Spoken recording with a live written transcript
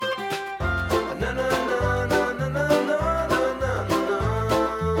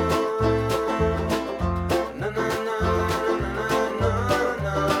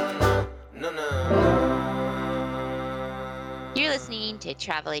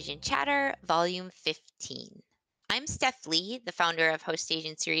Travel Agent Chatter, Volume 15. I'm Steph Lee, the founder of Host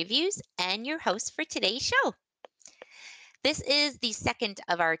Agency Reviews, and your host for today's show. This is the second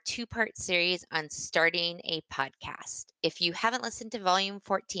of our two-part series on starting a podcast. If you haven't listened to Volume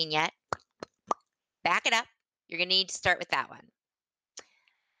 14 yet, back it up. You're going to need to start with that one.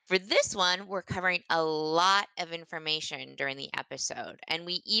 For this one, we're covering a lot of information during the episode, and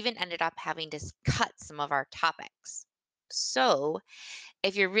we even ended up having to cut some of our topics. So,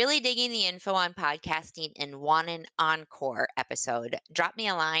 if you're really digging the info on podcasting and want an encore episode, drop me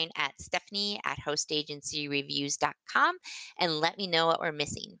a line at stephanie@hostagencyreviews.com and let me know what we're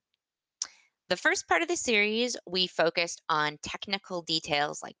missing. The first part of the series, we focused on technical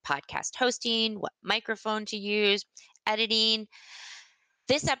details like podcast hosting, what microphone to use, editing.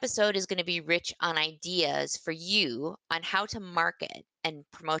 This episode is going to be rich on ideas for you on how to market and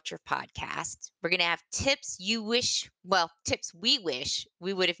promote your podcast. We're going to have tips tips we wish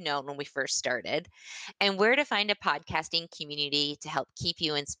we would have known when we first started, and where to find a podcasting community to help keep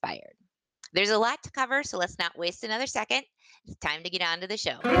you inspired. There's a lot to cover, so let's not waste another second. It's time to get on to the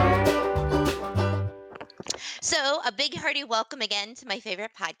show. So, a big hearty welcome again to my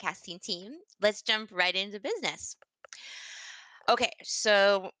favorite podcasting team. Let's jump right into business. Okay,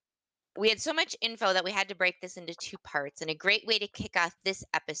 so we had so much info that we had to break this into two parts. And a great way to kick off this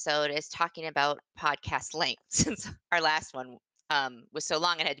episode is talking about podcast length, since our last one was so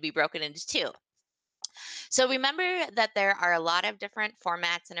long it had to be broken into two. So remember that there are a lot of different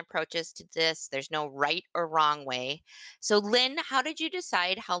formats and approaches to this. There's no right or wrong way. So, Lynn, how did you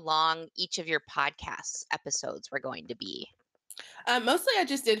decide how long each of your podcast episodes were going to be? Mostly I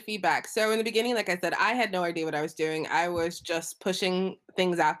just did feedback. So in the beginning, like I said, I had no idea what I was doing. I was just pushing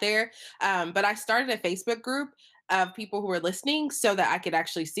things out there. But I started a Facebook group of people who were listening so that I could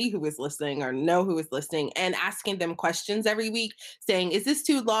actually see who was listening or know who was listening, and asking them questions every week saying, is this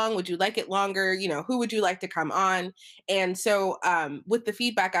too long? Would you like it longer? Who would you like to come on? And so with the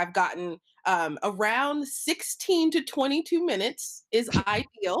feedback I've gotten, around 16 to 22 minutes is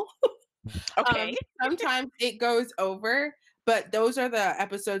ideal. Okay. Sometimes it goes over, but those are the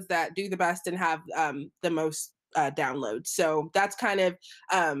episodes that do the best and have the most downloads. So that's kind of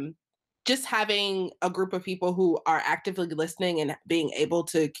just having a group of people who are actively listening and being able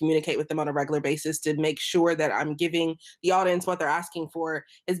to communicate with them on a regular basis to make sure that I'm giving the audience what they're asking for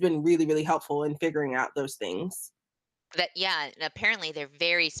has been really, really helpful in figuring out those things. And apparently they're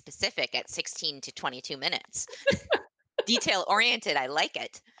very specific at 16 to 22 minutes. Detail oriented. I like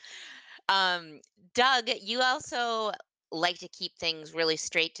it. Doug, you also like to keep things really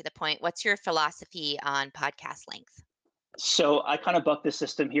straight to the point. What's your philosophy on podcast length? So I kind of buck the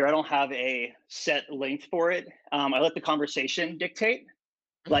system here. I don't have a set length for it. I let the conversation dictate.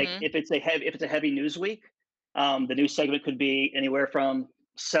 Like Mhm. if it's a heavy news week, the news segment could be anywhere from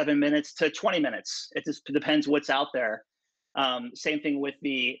 7 minutes to 20 minutes. It just depends what's out there. Same thing with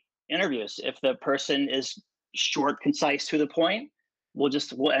the interviews. If the person is short, concise, to the point,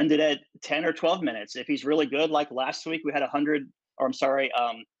 we'll end it at 10 or 12 minutes. If he's really good, like last week we had a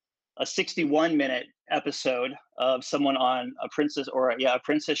 61-minute episode of someone on a princess a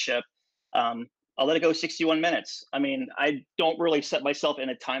princess ship. I'll let it go 61 minutes. I mean, I don't really set myself in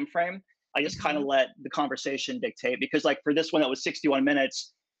a time frame. I just kind of let the conversation dictate, because like for this one that was 61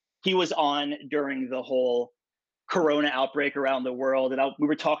 minutes, he was on during the whole Corona outbreak around the world. And we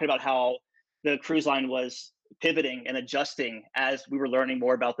were talking about how the cruise line was pivoting and adjusting as we were learning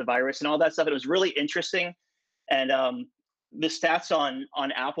more about the virus and all that stuff. It was really interesting. And the stats on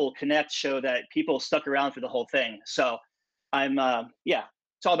Apple Connect show that people stuck around for the whole thing. So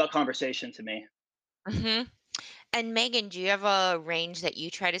it's all about conversation to me. Mm-hmm. And Megan, do you have a range that you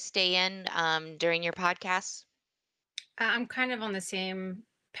try to stay in during your podcasts? I'm kind of on the same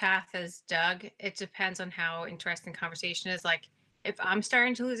path as Doug. It depends on how interesting conversation is. Like, if I'm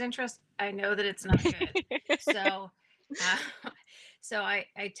starting to lose interest, I know that it's not good. So, I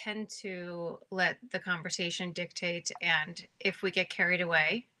tend to let the conversation dictate. And if we get carried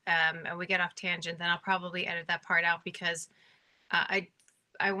away and we get off tangent, then I'll probably edit that part out, because I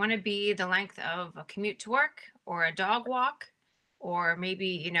want to be the length of a commute to work or a dog walk, or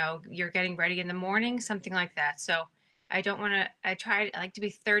maybe, you're getting ready in the morning, something like that. So I don't want to, I like to be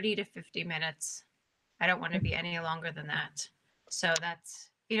 30 to 50 minutes. I don't want to be any longer than that. So that's,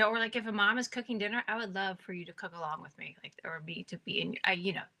 or like if a mom is cooking dinner, I would love for you to cook along with me, like, or me to be in,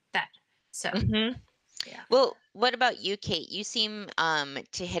 that. So, yeah. Well, what about you, Kate? You seem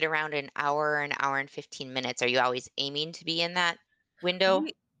to hit around an hour and 15 minutes. Are you always aiming to be in that window?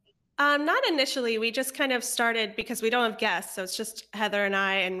 Not initially. We just kind of started because we don't have guests. So it's just Heather and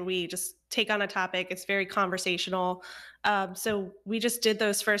I, and we just take on a topic. It's very conversational. So we just did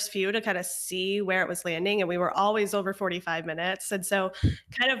those first few to kind of see where it was landing, and we were always over 45 minutes. And so,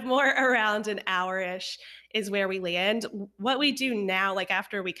 kind of more around an hour-ish is where we land. What we do now, like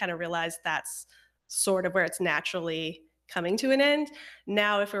after we kind of realize that's sort of where it's naturally coming to an end,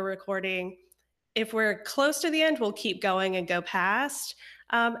 now if we're recording, if we're close to the end, we'll keep going and go past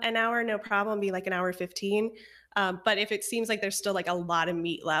an hour, no problem, be like an hour 15. But if it seems like there's still like a lot of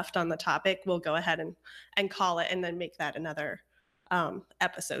meat left on the topic, we'll go ahead and call it and then make that another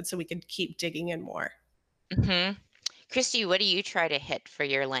episode so we could keep digging in more. Mm-hmm. Christy, what do you try to hit for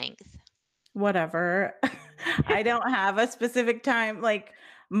your length? Whatever. I don't have a specific time. Like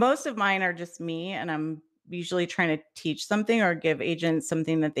most of mine are just me, and I'm usually trying to teach something or give agents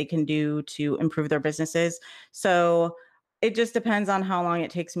something that they can do to improve their businesses. So it just depends on how long it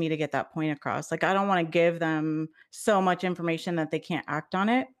takes me to get that point across. Like I don't want to give them so much information that they can't act on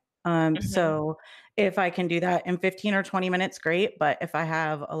it. So if I can do that in 15 or 20 minutes, great. But if I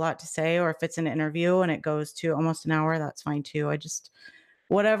have a lot to say, or if it's an interview and it goes to almost an hour, that's fine too. I just,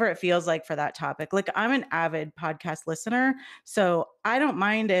 whatever it feels like for that topic. Like I'm an avid podcast listener, so I don't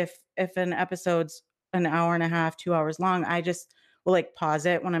mind if an episode's an hour and a half, 2 hours long. I just will like pause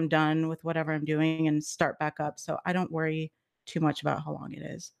it when I'm done with whatever I'm doing and start back up. So I don't worry too much about how long it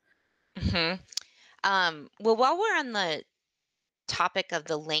is. Mm-hmm. Well, while we're on the topic of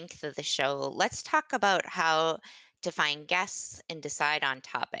the length of the show, let's talk about how to find guests and decide on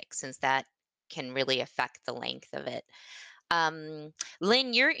topics, since that can really affect the length of it.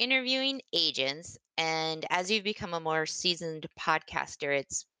 Lynn, you're interviewing agents, and as you've become a more seasoned podcaster,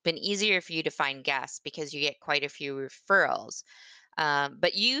 it's been easier for you to find guests because you get quite a few referrals.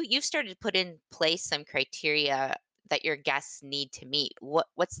 But you've started to put in place some criteria that your guests need to meet.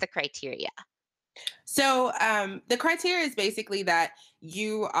 What's the criteria? So the criteria is basically that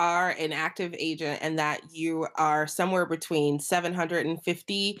you are an active agent and that you are somewhere between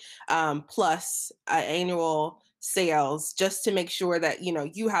 750 plus annual sales, just to make sure that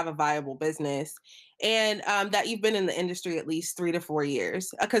you have a viable business, and that you've been in the industry at least 3 to 4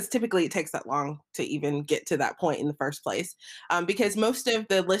 years, because typically it takes that long to even get to that point in the first place. Because most of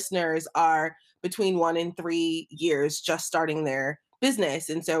the listeners are between 1 and 3 years just starting their business.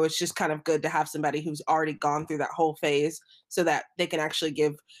 And so it's just kind of good to have somebody who's already gone through that whole phase so that they can actually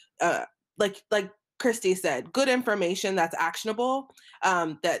give, like Christy said, good information that's actionable,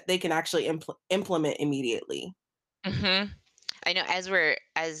 that they can actually implement immediately. Mm-hmm. I know,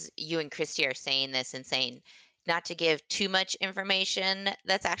 as you and Christy are saying this and saying not to give too much information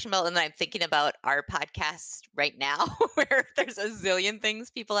that's actionable, and then I'm thinking about our podcast right now where there's a zillion things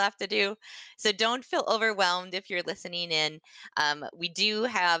people have to do. So don't feel overwhelmed if you're listening in. We do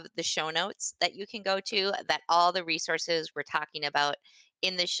have the show notes that you can go to, that all the resources we're talking about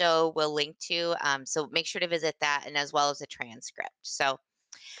in the show will link to. So make sure to visit that, and as well as a transcript. So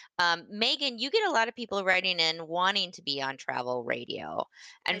Megan, you get a lot of people writing in wanting to be on travel radio.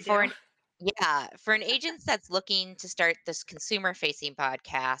 I And do. for an agent that's looking to start this consumer facing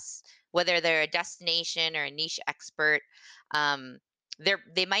podcast, whether they're a destination or a niche expert, um,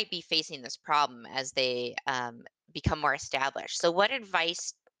 they might be facing this problem as they become more established. So what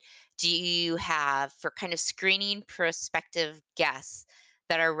advice do you have for kind of screening prospective guests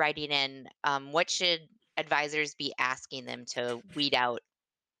that are writing in? What should advisors be asking them to weed out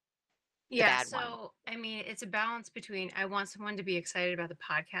the Yeah, bad one? so I mean, it's a balance between I want someone to be excited about the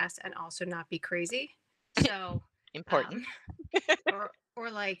podcast and also not be crazy. So, Important. um, or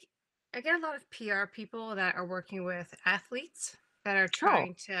like I get a lot of PR people that are working with athletes that are Oh.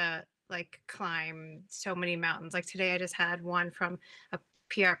 trying to like climb so many mountains. Like today I just had one from a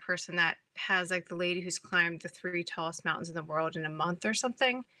PR person that has like the lady who's climbed the 3 tallest mountains in the world in a month or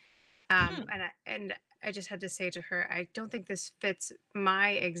something. Hmm. And I just had to say to her, I don't think this fits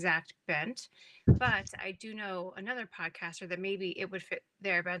my exact bent, but I do know another podcaster that maybe it would fit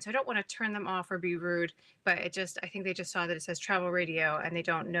their bent. So I don't want to turn them off or be rude, but I think they just saw that it says travel radio and they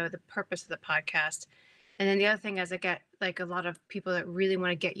don't know the purpose of the podcast. And then the other thing is I get like a lot of people that really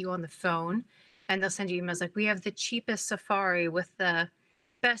want to get you on the phone, and they'll send you emails like, we have the cheapest safari with the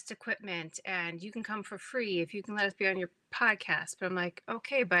best equipment and you can come for free if you can let us be on your podcast. But I'm like,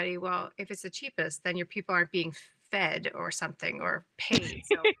 okay, buddy, well, if it's the cheapest, then your people aren't being fed or something or paid.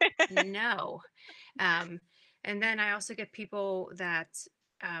 So no. And then I also get people that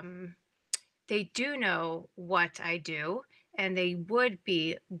they do know what I do and they would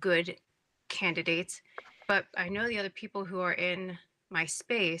be good candidates, but I know the other people who are in my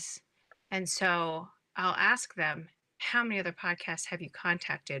space. And so I'll ask them, how many other podcasts have you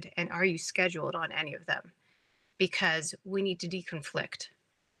contacted and are you scheduled on any of them? Because we need to deconflict.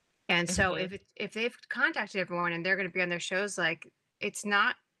 And so Mhm. if they've contacted everyone and they're going to be on their shows, like, it's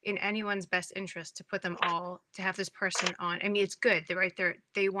not in anyone's best interest to put them all to have this person on. I mean, it's good. They're right there.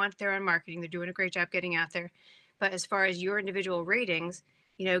 They want their own marketing. They're doing a great job getting out there. But as far as your individual ratings,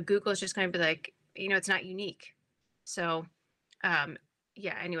 Google's just going to be like, it's not unique. So,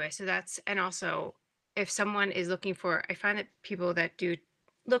 yeah, anyway, so and also if someone is looking for, I find that people that do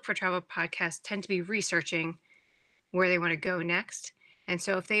look for travel podcasts tend to be researching where they want to go next. And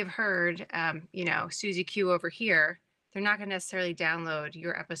so if they've heard, Susie Q over here, they're not going to necessarily download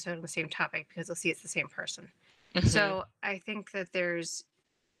your episode on the same topic because they'll see it's the same person. Mhm. So I think that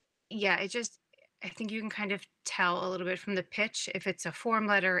I think you can kind of tell a little bit from the pitch if it's a form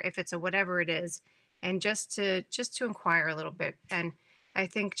letter, if it's a whatever it is, and just to inquire a little bit. And I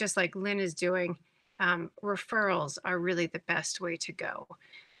think just like Lynn is doing, referrals are really the best way to go,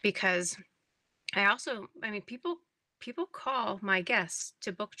 because people call my guests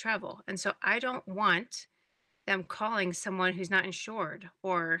to book travel, and so I don't want them calling someone who's not insured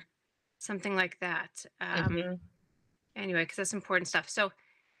or something like that. Mhm. Anyway, because that's important stuff. So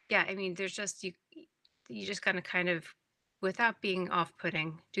yeah, I mean, there's just you just gotta kind of, without being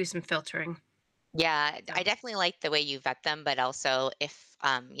off-putting, do some filtering. Yeah, I So definitely like the way you vet them, but also if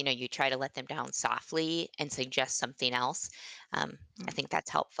you try to let them down softly and suggest something else, I think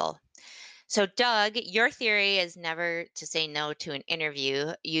that's helpful. So, Doug, your theory is never to say no to an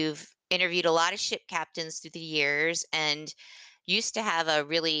interview. You've interviewed a lot of ship captains through the years and used to have a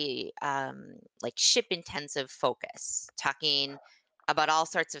really like ship intensive focus, talking about all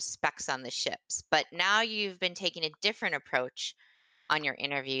sorts of specs on the ships. But now you've been taking a different approach on your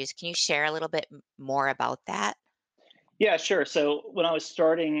interviews. Can you share a little bit more about that? Yeah, sure. So when I was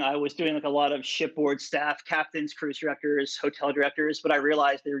starting, I was doing like a lot of shipboard staff, captains, cruise directors, hotel directors, but I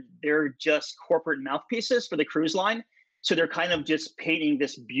realized they're just corporate mouthpieces for the cruise line. So they're kind of just painting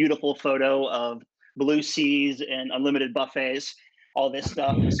this beautiful photo of blue seas and unlimited buffets, all this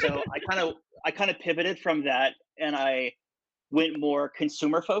stuff. So I kind of pivoted from that and I went more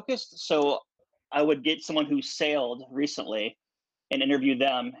consumer focused. So I would get someone who sailed recently and interview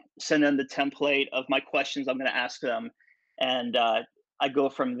them, send them the template of my questions I'm going to ask them, and I go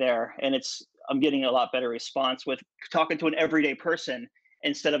from there. And I'm getting a lot better response with talking to an everyday person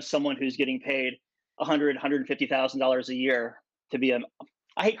instead of someone who's getting paid $150,000 a year to be a.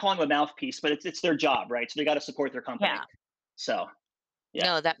 I hate calling them a mouthpiece, but it's their job, right? So they got to support their company. Yeah. So yeah.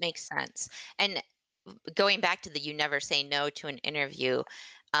 No, that makes sense. And going back to the you never say no to an interview,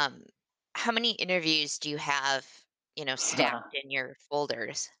 um, how many interviews do you have, stacked in your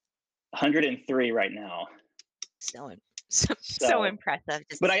folders? 103 right now. So, so So impressive.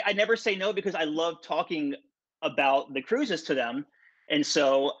 but Just I never say no because I love talking about the cruises to them. And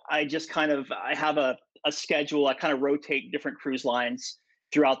so I just I have a schedule. I kind of rotate different cruise lines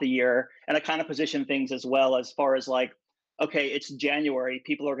throughout the year. And I kind of position things as well as far as like, okay, it's January.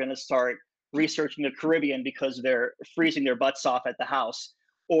 People are going to start researching the Caribbean because they're freezing their butts off at the house.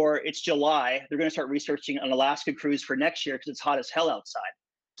 Or it's July. They're going to start researching an Alaska cruise for next year because it's hot as hell outside.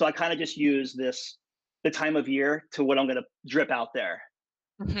 So I kind of just use the time of year to what I'm going to drip out there.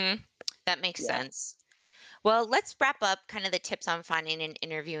 Mhm. That makes Yeah. sense. Well, let's wrap up kind of the tips on finding and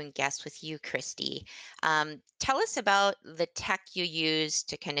interviewing guests with you, Christy. Tell us about the tech you use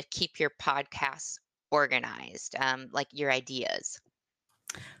to kind of keep your podcasts organized, like your ideas.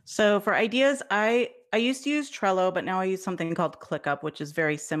 So for ideas, I used to use Trello, but now I use something called ClickUp, which is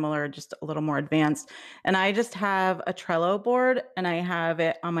very similar, just a little more advanced. And I just have a Trello board and I have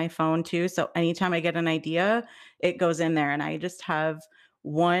it on my phone too. So anytime I get an idea, it goes in there and I just have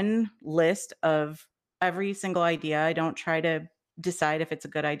one list of every single idea. I don't try to decide if it's a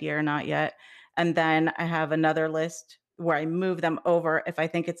good idea or not yet. And then I have another list where I move them over if I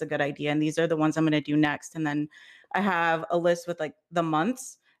think it's a good idea. And these are the ones I'm going to do next. And then I have a list with like the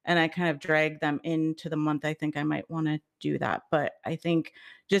months and I kind of drag them into the month I think I might want to do that. But I think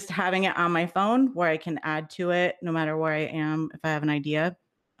just having it on my phone where I can add to it no matter where I am, if I have an idea,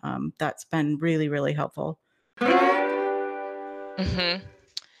 that's been really, really helpful. Hmm.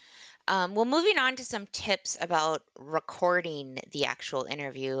 Well, moving on to some tips about recording the actual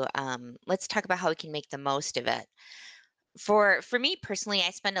interview. Let's talk about how we can make the most of it. For me personally,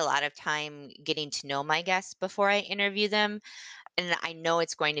 I spend a lot of time getting to know my guests before I interview them, and I know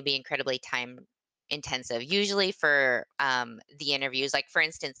it's going to be incredibly time intensive. Usually for the interviews, like for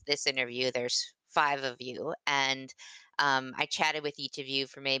instance, this interview, there's 5 of you, and I chatted with each of you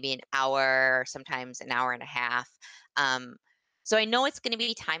for maybe an hour, sometimes an hour and a half. Um, so I know it's going to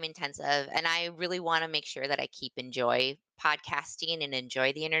be time intensive, and I really want to make sure that I keep enjoy podcasting and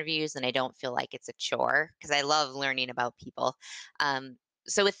enjoy the interviews, and I don't feel like it's a chore because I love learning about people. Um,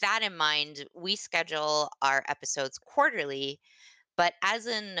 so with that in mind, we schedule our episodes quarterly, but as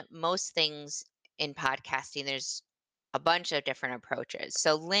in most things in podcasting, there's a bunch of different approaches.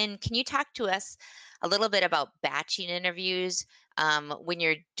 So, Lynn, can you talk to us a little bit about batching interviews when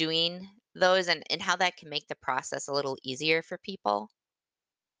you're doing those, and how that can make the process a little easier for people?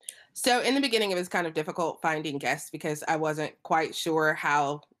 So in the beginning, it was kind of difficult finding guests because I wasn't quite sure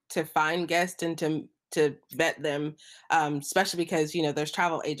how to find guests and to vet them, especially because there's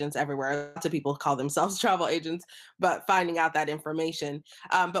travel agents everywhere. Lots of people call themselves travel agents, but finding out that information.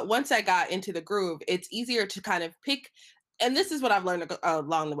 But once I got into the groove, it's easier to kind of pick. And this is what I've learned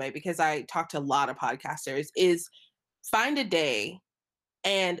along the way because I talk to a lot of podcasters: is find a day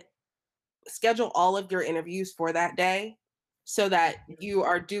and schedule all of your interviews for that day so that you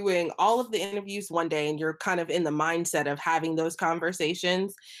are doing all of the interviews one day and you're kind of in the mindset of having those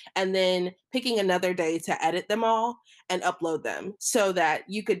conversations, and then picking another day to edit them all and upload them so that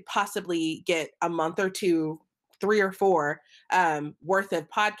you could possibly get a month or two, three or four worth of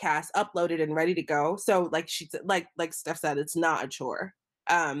podcasts uploaded and ready to go. So like Steph said, it's not a chore.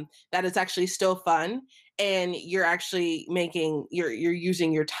 That it's actually still fun, and you're actually you're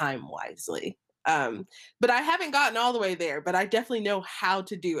using your time wisely. But I haven't gotten all the way there, but I definitely know how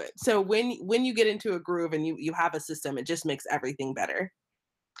to do it. So when you get into a groove and you have a system, it just makes everything better.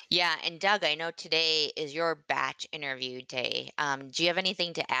 Yeah, and Doug, I know today is your batch interview day. Do you have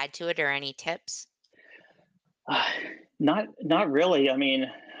anything to add to it or any tips? Uh, not really. I mean,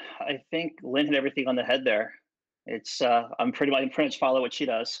 I think Lynn hit everything on the head there. It's I'm pretty much follow what she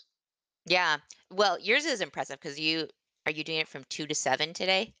does. Yeah. Well, yours is impressive because are you doing it from 2 to 7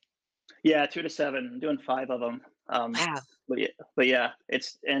 today? Yeah, 2 to 7. I'm doing 5 of them. Wow. But yeah,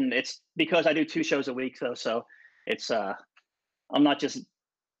 it's because I do 2 shows a week though, so it's I'm not just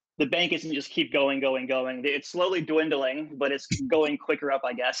the bank isn't just keep going, going, going. It's slowly dwindling, but it's going quicker up,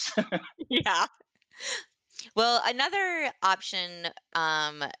 I guess. Yeah. Well, another option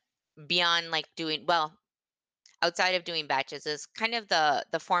beyond like doing well outside of doing batches is kind of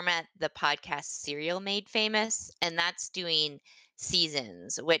the format the podcast Serial made famous, and that's doing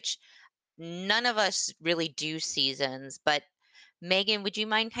seasons, which none of us really do seasons. But Megan, would you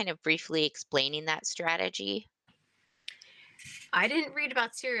mind kind of briefly explaining that strategy? I didn't read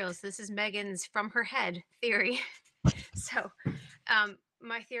about serials. This is Megan's from her head theory. So,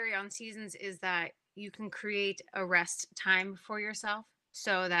 my theory on seasons is that you can create a rest time for yourself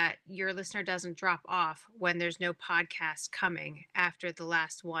so that your listener doesn't drop off when there's no podcast coming after the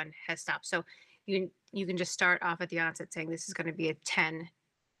last one has stopped. So you can just start off at the onset saying this is going to be a 10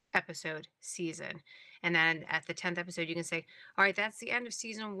 episode season. And then at the 10th episode, you can say, all right, that's the end of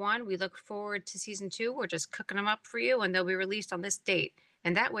season 1. We look forward to season 2. We're just cooking them up for you, and they'll be released on this date.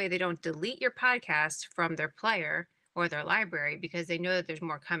 And that way, they don't delete your podcast from their player or their library because they know that there's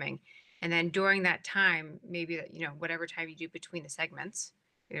more coming. And then during that time, maybe whatever time you do between the segments,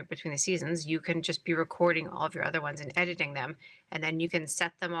 between the seasons, you can just be recording all of your other ones and editing them, and then you can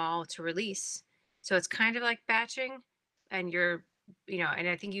set them all to release. So it's kind of like batching, and and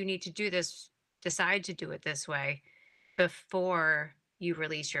I think you need to decide to do it this way before you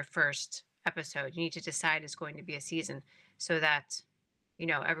release your first episode. You need to decide it's going to be a season so that,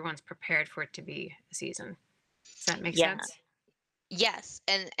 everyone's prepared for it to be a season. Does that make Yeah. sense? Yes,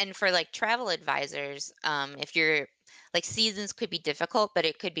 and for like travel advisors, if you're like seasons could be difficult, but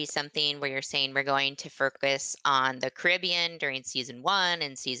it could be something where you're saying we're going to focus on the Caribbean during season 1,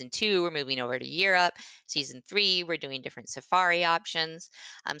 and season 2 we're moving over to Europe. Season 3 we're doing different safari options.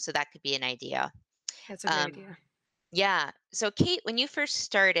 So that could be an idea. That's a great Um, idea. yeah. So Kate, when you first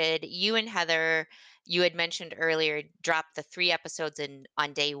started, you and Heather, you had mentioned earlier, dropped the 3 episodes in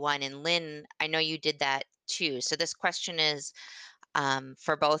on day 1, and Lynn, I know you did that too. So this question is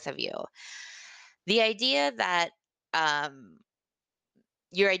for both of you. The idea that um,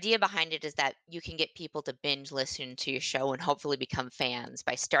 your idea behind it is that you can get people to binge listen to your show and hopefully become fans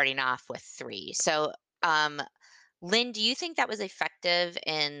by starting off with 3. So, um, Lynn, do you think that was effective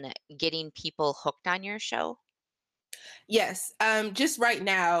in getting people hooked on your show? Yes. Just right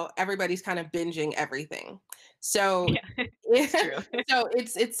now, everybody's kind of binging everything. So Yeah, it's true. so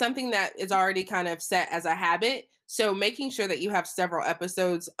it's something that is already kind of set as a habit. So making sure that you have several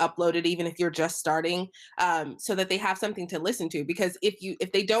episodes uploaded, even if you're just starting, so that they have something to listen to. Because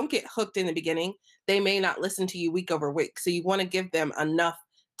if they don't get hooked in the beginning, they may not listen to you week over week. So you want to give them enough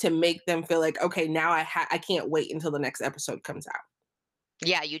to make them feel like, okay, now I can't wait until the next episode comes out.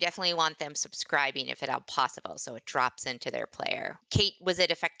 Yeah, you definitely want them subscribing if at all possible, so it drops into their player. Kate, was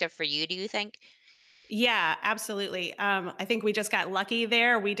it effective for you, do you think? Yeah, absolutely. I think we just got lucky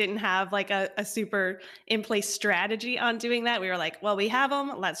there. We didn't have like a super in place strategy on doing that. We were like, well, we have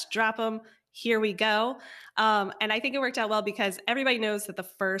them, let's drop them. Here we go. And I think it worked out well because everybody knows that the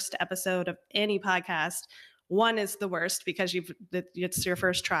first episode of any podcast, one is the worst because it's your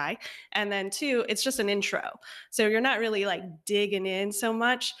first try. And then two, it's just an intro. So you're not really like digging in so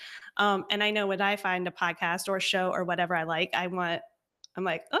much. And I know when I find a podcast or show or whatever I like, I'm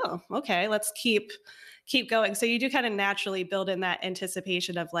like, oh, okay, let's keep going. So you do kind of naturally build in that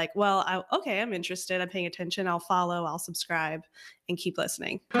anticipation of like, well, okay, I'm interested. I'm paying attention. I'll follow. I'll subscribe, and keep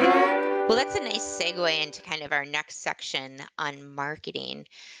listening. Well, that's a nice segue into kind of our next section on marketing.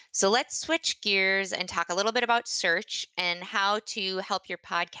 So let's switch gears and talk a little bit about search and how to help your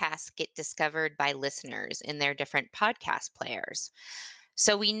podcast get discovered by listeners in their different podcast players.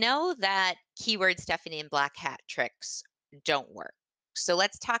 So we know that keyword stuffing and black hat tricks don't work. So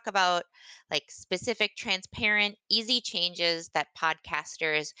let's talk about like specific, transparent, easy changes that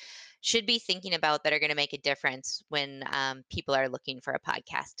podcasters should be thinking about that are going to make a difference when people are looking for a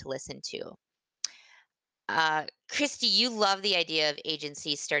podcast to listen to. Christy, you love the idea of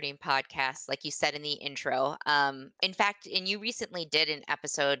agencies starting podcasts, like you said in the intro. In fact, and you recently did an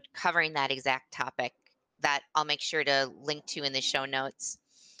episode covering that exact topic that I'll make sure to link to in the show notes.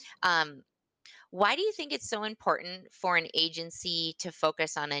 Um, why do you think it's so important for an agency to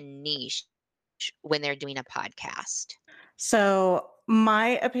focus on a niche when they're doing a podcast? So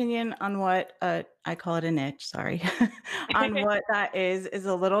my opinion on what I call it a niche, sorry, on what that is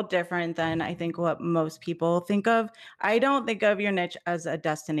a little different than I think what most people think of. I don't think of your niche as a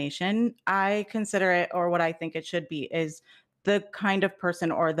destination. I consider it, or what I think it should be, is the kind of person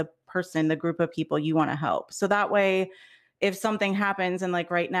or the group of people you want to help. So that way, if something happens, and like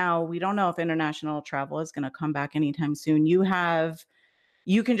right now, we don't know if international travel is going to come back anytime soon.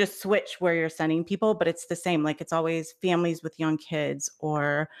 You can just switch where you're sending people, but it's the same. Like it's always families with young kids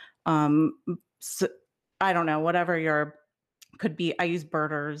or I don't know, whatever your could be. I use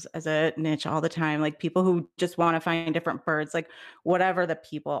birders as a niche all the time, like people who just want to find different birds, like whatever the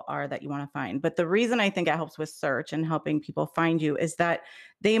people are that you want to find. But the reason I think it helps with search and helping people find you is that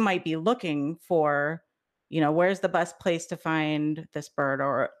they might be looking for, where's the best place to find this bird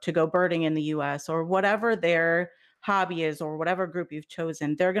or to go birding in the US or whatever their hobby is or whatever group you've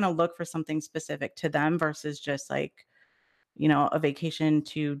chosen. They're going to look for something specific to them versus just like, a vacation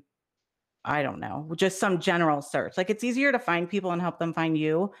to, I don't know, just some general search. Like it's easier to find people and help them find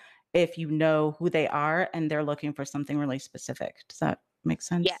you if you know who they are and they're looking for something really specific. Does that make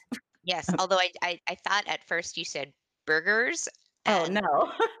sense? Yeah. Yes. Although I thought at first you said burgers, Oh, and no.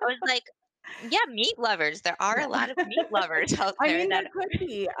 I was like, yeah, meat lovers. There are a lot of meat lovers out I there mean, there that could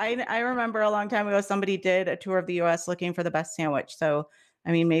be. I remember a long time ago, somebody did a tour of the US looking for the best sandwich. So,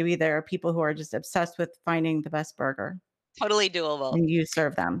 I mean, maybe there are people who are just obsessed with finding the best burger totally doable. and you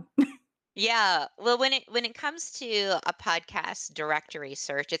serve them. Yeah. Well, when it comes to a podcast directory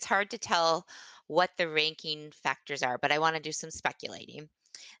search, it's hard to tell what the ranking factors are, but I want to do some speculating.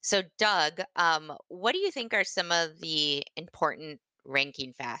 So, Doug, what do you think are some of the important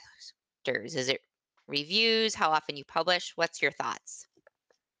ranking factors? Is it reviews? How often you publish? What's your thoughts?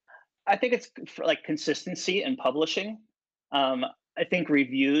 I think it's for like consistency in publishing. Um, I think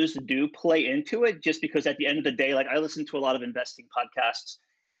reviews do play into it just because at the end of the day, like I listen to a lot of investing podcasts,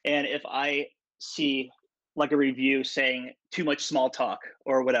 and if I see like a review saying too much small talk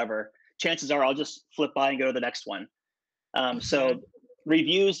or whatever, chances are I'll just flip by and go to the next one. So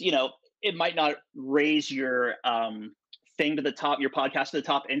reviews, it might not raise your thing to the top, your podcast to the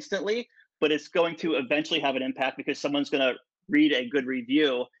top instantly, but it's going to eventually have an impact because someone's going to read a good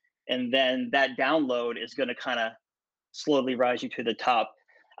review, and then that download is going to kind of slowly rise you to the top.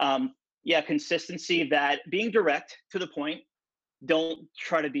 Yeah, consistency, that being direct to the point. Don't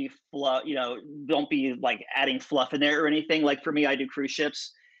try to be fluff, don't be like adding fluff in there or anything. Like for me, I do cruise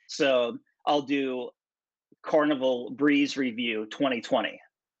ships. So I'll do Carnival Breeze review 2020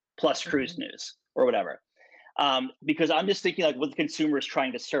 plus cruise news or whatever. Because I'm just thinking like what the consumer is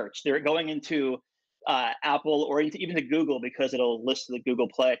trying to search. They're going into Apple or even to Google because it'll list the Google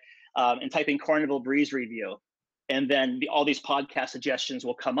Play and type in Carnival Breeze review. And then all these podcast suggestions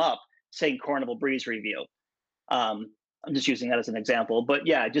will come up saying Carnival Breeze review. I'm just using that as an example, but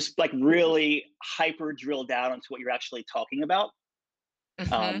yeah, just like really hyper drill down into what you're actually talking about.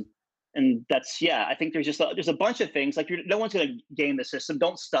 Mhm. And that's, yeah, I think there's a bunch of things like no one's going to game the system.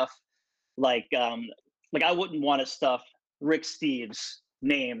 Don't stuff like I wouldn't want to stuff Rick Steves'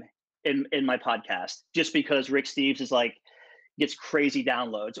 name in my podcast just because Rick Steves is like gets crazy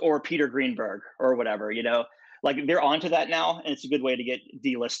downloads, or Peter Greenberg or whatever, like they're onto that now, and it's a good way to get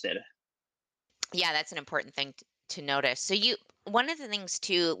delisted. Yeah, that's an important thing to notice. So one of the things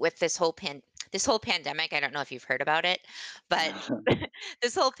too with this whole pandemic, I don't know if you've heard about it, but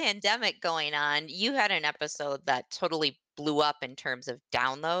this whole pandemic going on, you had an episode that totally blew up in terms of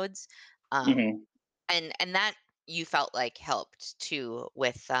downloads. Um, Hmm. and that you felt like helped too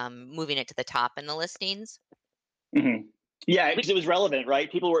with moving it to the top in the listings. Hmm. Yeah, Which, because it was relevant,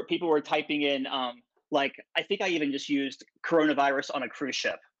 right? People were typing in, like, I think I even just used coronavirus on a cruise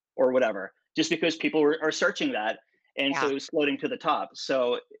ship or whatever, just because people are searching that, and so yeah. it was floating to the top.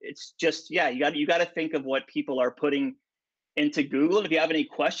 So it's just, yeah, you got to think of what people are putting into Google. And if you have any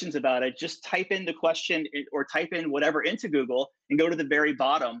questions about it, just type in the question or type in whatever into Google and go to the very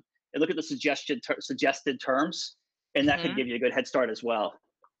bottom and look at the suggested terms, and that could Mhm. give you a good head start as well.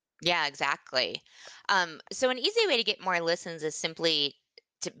 Yeah, exactly. So an easy way to get more listens is simply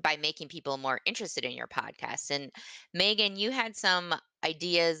by making people more interested in your podcast. And Megan, you had some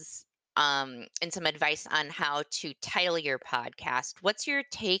ideas and some advice on how to title your podcast. What's your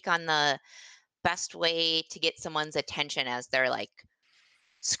take on the best way to get someone's attention as they're like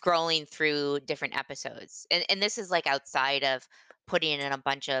scrolling through different episodes? And this is like outside of putting in a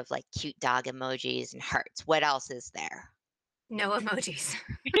bunch of like cute dog emojis and hearts. What else is there? No emojis.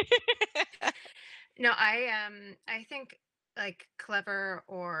 No, I think like clever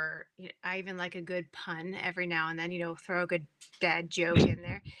or I even like a good pun every now and then, throw a good bad joke in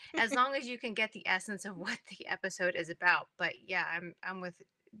there. As long as you can get the essence of what the episode is about. But yeah, I'm with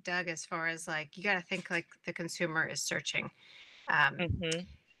Doug as far as like you got to think like the consumer is searching. Um, Hmm.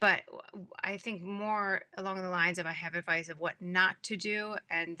 but I think more along the lines of I have advice of what not to do,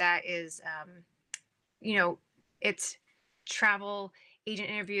 and that is, you know, it's travel agent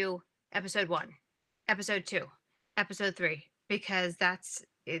interview episode 1, episode 2, episode 3, because that's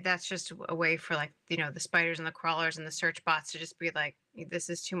just a way for like the spiders and the crawlers and the search bots to just be like this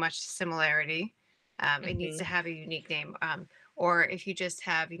is too much similarity. It needs Hmm. to have a unique name. Or if you just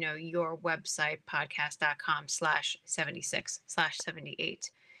have your website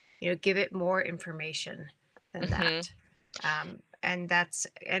podcast.com/76/78, give it more information than Hmm. that. And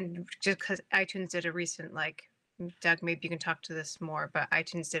just because iTunes did a recent like Doug, maybe you can talk to this more, but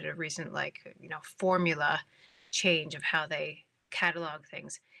iTunes did a recent like formula change of how they catalog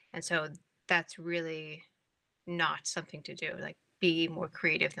things, and so that's really not something to do. Like, be more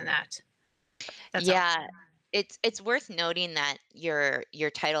creative than that. That's all. Yeah, it's worth noting that your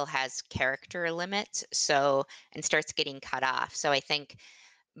title has character limits, so and starts getting cut off. So I think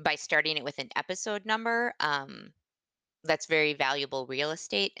by starting it with an episode number, that's very valuable real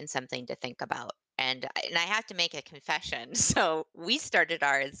estate and something to think about. And I have to make a confession. So we started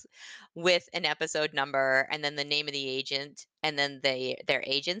ours with an episode number and then the name of the agent and then their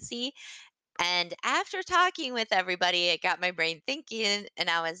agency. And after talking with everybody, it got my brain thinking, and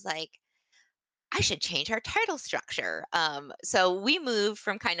I was like, I should change our title structure. So we moved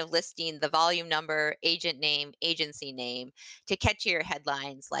from kind of listing the volume number, agent name, agency name to catchier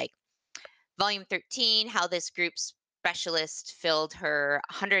headlines like Volume 13, how this group specialist filled her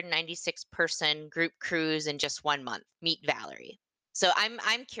 196-person group cruise in just 1 month. Meet Valerie. So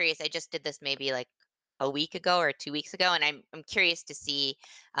I'm curious. I just did this maybe like a week ago or 2 weeks ago, and I'm curious to see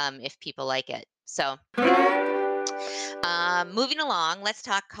if people like it. So moving along, let's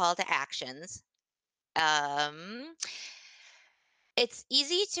talk call to actions. Um, it's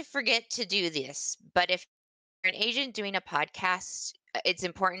easy to forget to do this, but if you're an agent doing a podcast, it's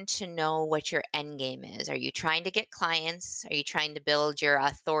important to know what your end game is. Are you trying to get clients? Are you trying to build your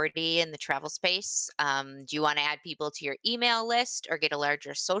authority in the travel space? Do you want to add people to your email list or get a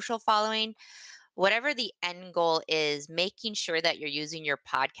larger social following? Whatever the end goal is, making sure that you're using your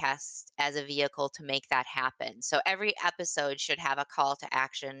podcast as a vehicle to make that happen. So every episode should have a call to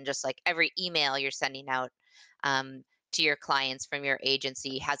action, just like every email you're sending out to your clients from your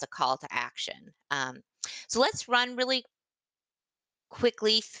agency has a call to action. So let's run really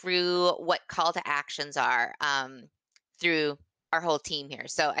quickly through what call to actions are through our whole team here.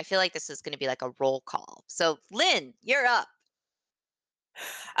 So I feel like this is going to be like a roll call. So Lynn, you're up.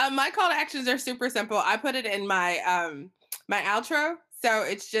 My call to actions are super simple. I put it in my outro. So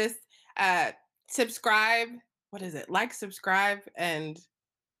it's just uh subscribe. What is it? Like, subscribe, and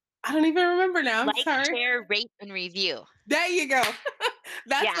I don't even remember now. I'm Like, sorry. share, rate, and review. There you go.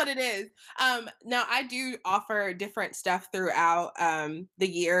 That's Yeah. what it is. Now I do offer different stuff throughout the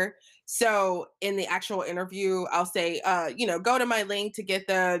year. So in the actual interview, I'll say, go to my link to get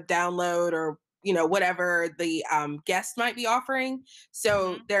the download, or whatever the guest might be offering.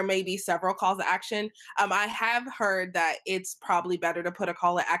 So Mhm. there may be several calls to action. I have heard that it's probably better to put a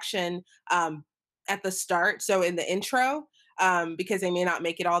call to action at the start, so in the intro, because they may not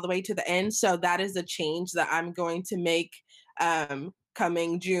make it all the way to the end. So that is a change that I'm going to make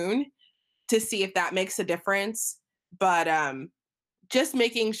coming June to see if that makes a difference. But just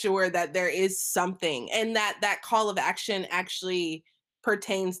making sure that there is something, and that call of action actually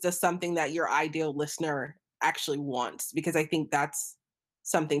pertains to something that your ideal listener actually wants, because I think that's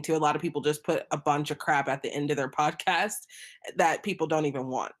something too. A lot of people just put a bunch of crap at the end of their podcast that people don't even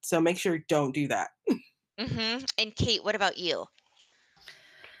want. So make sure you don't do that. And Kate, what about you?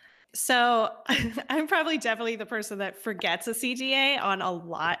 So I'm probably definitely the person that forgets a CTA on a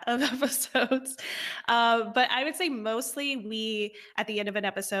lot of episodes. But I would say mostly we, at the end of an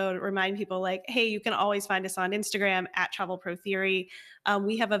episode, remind people like, hey, you can always find us on Instagram at Travel Pro Theory.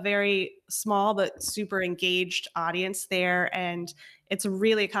 We have a very small but super engaged audience there, and it's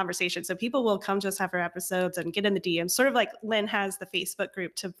really a conversation. So people will come to us after episodes and get in the DMs, sort of like Lynn has the Facebook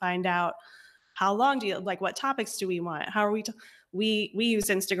group to find out how long do you like, what topics do we want, how are we use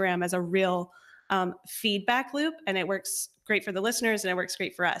Instagram as a real feedback loop, and it works great for the listeners and it works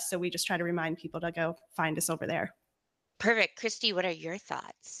great for us. So we just try to remind people to go find us over there. Perfect. Christy, what are your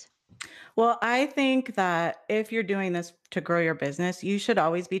thoughts? Well, I think that if you're doing this to grow your business, you should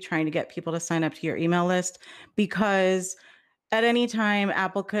always be trying to get people to sign up to your email list, because at any time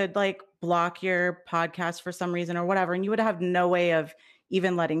Apple could like block your podcast for some reason or whatever, and you would have no way of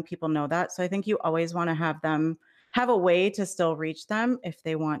even letting people know that. So I think you always want to have them have a way to still reach them if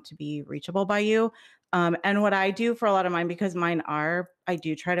they want to be reachable by you. And what I do for a lot of mine, because I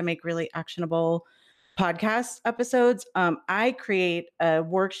do try to make really actionable podcast episodes. I create a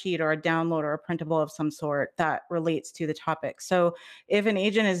worksheet or a download or a printable of some sort that relates to the topic. So if an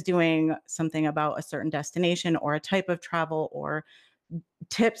agent is doing something about a certain destination or a type of travel or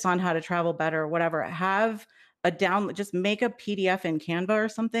tips on how to travel better, whatever, have a download, just make a PDF in Canva or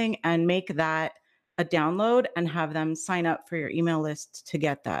something and make that a download and have them sign up for your email list to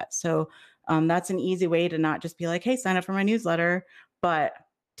get that. So that's an easy way to not just be like, hey, sign up for my newsletter, but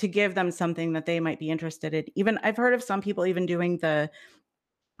to give them something that they might be interested in. Even I've heard of some people even doing the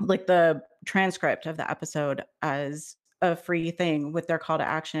transcript of the episode as a free thing with their call to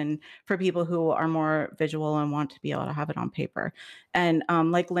action for people who are more visual and want to be able to have it on paper. And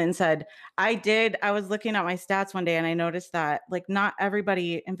like Lynn said, I was looking at my stats one day and I noticed that like not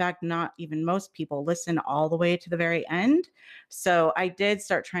everybody, in fact, not even most people listen all the way to the very end. So I did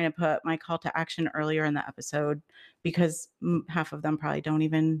start trying to put my call to action earlier in the episode, because half of them probably don't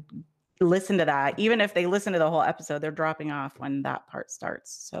even listen to that. Even if they listen to the whole episode, they're dropping off when that part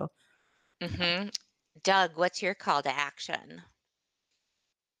starts. So Doug, what's your call to action?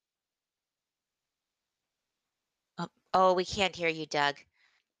 Oh, we can't hear you, Doug.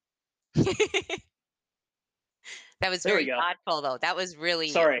 That was There we very go. thoughtful, though. That was really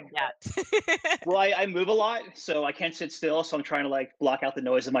Sorry. in-depth. Well, I move a lot, so I can't sit still. So I'm trying to like block out the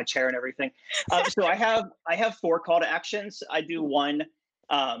noise of my chair and everything. So I have 4 call to actions. I do one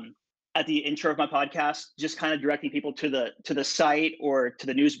at the intro of my podcast, just kind of directing people to the site or to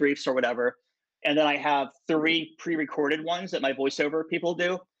the news briefs or whatever. And then I have 3 pre-recorded ones that my voiceover people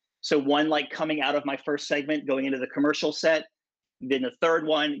do. So one like coming out of my first segment, going into the commercial set. Then the third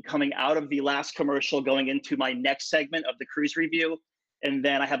one coming out of the last commercial, going into my next segment of the cruise review. And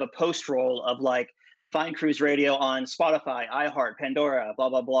then I have a post roll of like, find Cruise Radio on Spotify, iHeart, Pandora, blah,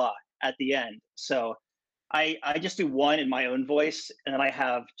 blah, blah at the end. So I just do one in my own voice, and then I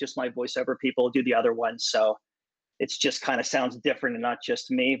have just my voiceover people do the other one. So it's just kind of sounds different and not just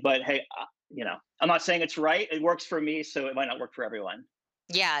me. But hey, I'm not saying it's right. It works for me, so it might not work for everyone.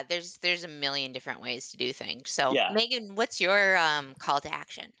 Yeah, there's a million different ways to do things. So Yeah. Megan, what's your call to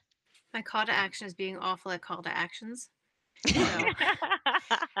action? My call to action is being awful at call to actions. So,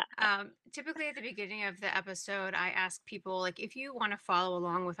 typically at the beginning of the episode, I ask people like if you want to follow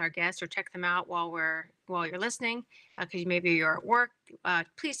along with our guests or check them out while you're listening, because maybe you're at work.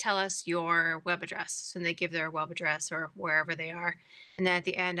 Please tell us your web address, and they give their web address or wherever they are. And then at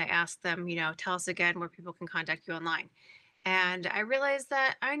the end, I ask them, tell us again where people can contact you online. And I realized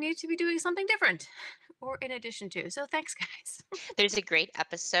that I need to be doing something different, or in addition to. So thanks, guys. There's a great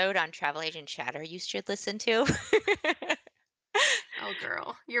episode on Travel Agent Chatter you should listen to. Oh,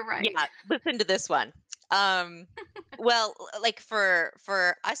 girl, you're right. Yeah, listen to this one. Well, like for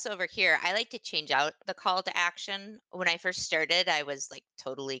us over here, I like to change out the call to action. When I first started, I was like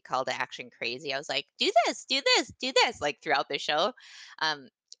totally call to action crazy. I was like, do this, do this, do this, like throughout the show. And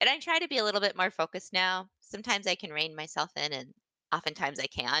I try to be a little bit more focused now. Sometimes I can rein myself in, and oftentimes I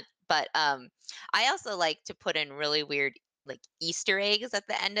can't. But I also like to put in really weird like Easter eggs at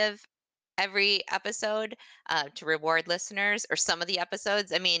the end of every episode to reward listeners, or some of the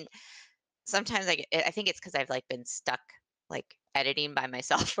episodes. I mean, sometimes I think it's because I've like been stuck like editing by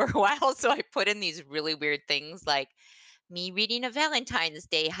myself for a while. So I put in these really weird things like me reading a Valentine's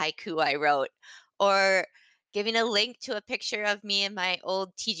Day haiku I wrote, or giving a link to a picture of me in my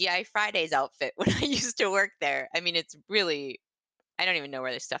old TGI Fridays outfit when I used to work there. I mean, it's really, I don't even know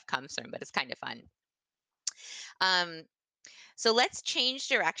where this stuff comes from, but it's kind of fun. Um, so let's change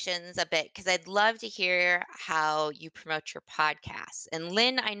directions a bit because I'd love to hear how you promote your podcast. And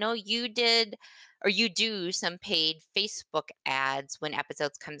Lynn, I know you did or you do some paid Facebook ads when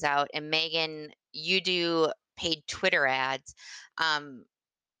episodes comes out, and Megan, you do paid Twitter ads.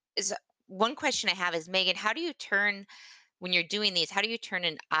 Is one question I have is, Megan, how do you turn when you're doing these, how do you turn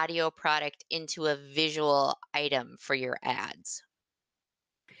an audio product into a visual item for your ads?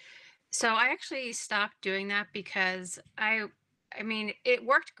 So I actually stopped doing that because I mean, it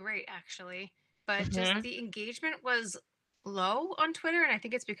worked great actually, but just Hmm. the engagement was low on Twitter, and I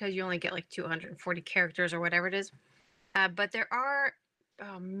think it's because you only get like 240 characters or whatever it is. But there are,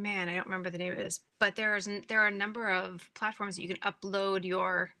 oh man, I don't remember the name of this, but there are a number of platforms that you can upload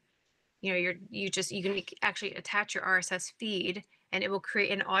your, you can actually attach your RSS feed, and it will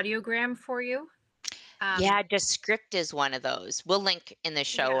create an audiogram for you. Yeah, Descript is one of those. We'll link in the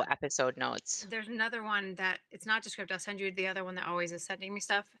show Yeah. episode notes. There's another one that it's not Descript. I'll send you the other one that always is sending me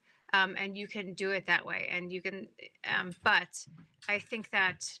stuff. And you can do it that way. And you can, but I think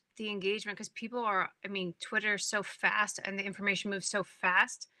that the engagement, because people are, I mean, Twitter's so fast and the information moves so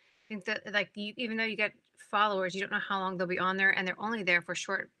fast. I think that like even though you get followers, you don't know how long they'll be on there, and they're only there for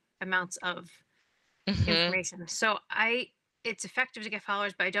short amounts of Hmm. information. So it's effective to get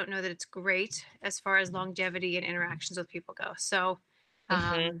followers, but I don't know that it's great as far as longevity and interactions with people go. So Hmm.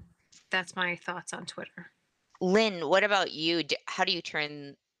 um, that's my thoughts on Twitter. Lynn, what about you? How do you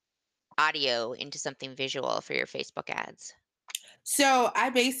turn audio into something visual for your Facebook ads? So I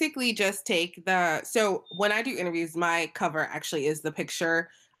basically just take so when I do interviews, my cover actually is the picture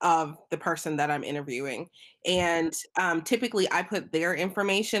of the person that I'm interviewing. And typically I put their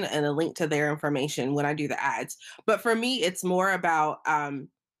information and a link to their information when I do the ads. But for me, it's more about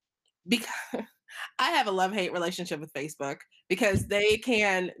because I have a love-hate relationship with Facebook because they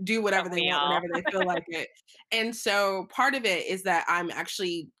can do whatever Don't they we want all? whenever they feel like it. And so part of it is that I'm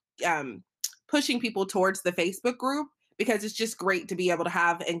actually um, pushing people towards the Facebook group because it's just great to be able to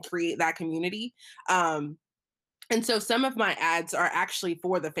have and create that community. Um, and so some of my ads are actually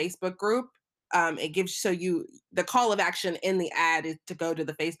for the Facebook group. It gives so you the call of action in the ad is to go to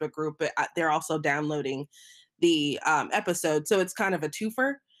the Facebook group, but they're also downloading the episode, so it's kind of a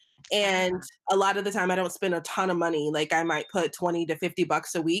twofer. And Ah. a lot of the time, I don't spend a ton of money. Like I might put 20 to 50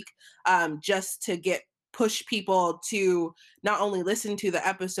 bucks a week, just to get push people to not only listen to the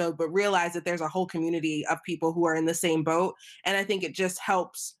episode but realize that there's a whole community of people who are in the same boat. And I think it just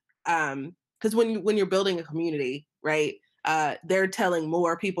helps because when you're building a community, right, they're telling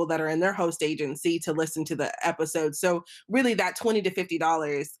more people that are in their host agency to listen to the episode. So really that 20 to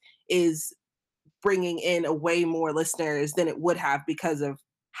 $50 is bringing in a way more listeners than it would have because of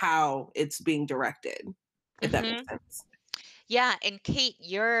how it's being directed, if that makes Hmm. sense. Yeah, and Kate,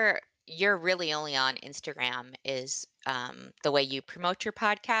 you're really only on Instagram is the way you promote your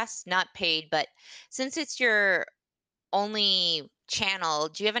podcast, not paid, but since it's your only channel,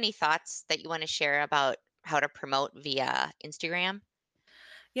 do you have any thoughts that you want to share about how to promote via Instagram?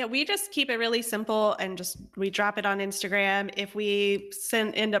 Yeah, we just keep it really simple and just we drop it on Instagram. If we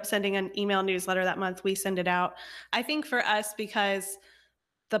end up sending an email newsletter that month, we send it out. I think for us, because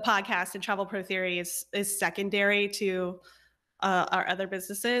the podcast and Travel Pro Theory is secondary to our other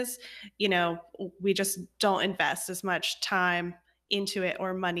businesses, we just don't invest as much time into it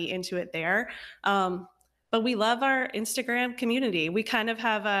or money into it there. But we love our Instagram community. We kind of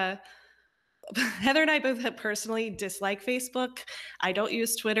have Heather and I both have personally dislike Facebook. I don't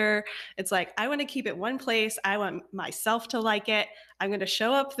use Twitter. It's like, I want to keep it one place. I want myself to like it. I'm going to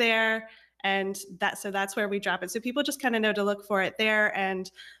show up there. And that's where we drop it. So people just kind of know to look for it there.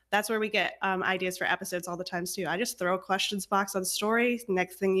 And that's where we get ideas for episodes all the times too. I just throw a questions box on story.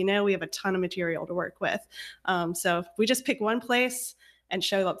 Next thing you know, we have a ton of material to work with. So we just pick one place and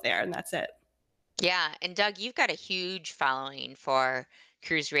show up there, and that's it. Yeah, and Doug, you've got a huge following for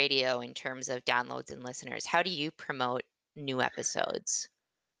Cruise Radio in terms of downloads and listeners. How do you promote new episodes?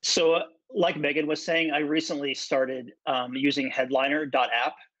 So, like Megan was saying, I recently started using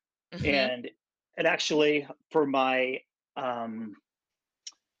Headliner.app, Hmm. and it actually um,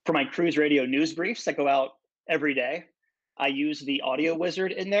 for my cruise radio news briefs that go out every day, I use the audio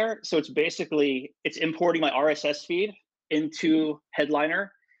wizard in there. So it's importing my RSS feed into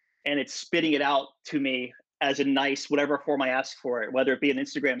Headliner, and it's spitting it out to me as a nice whatever form I ask for it, whether it be an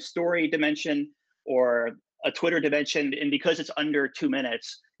Instagram story dimension or a Twitter dimension, and because it's under 2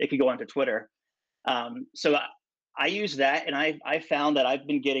 minutes, it could go onto Twitter. So I use that, and I found that I've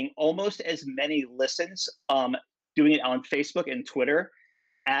been getting almost as many listens doing it on Facebook and Twitter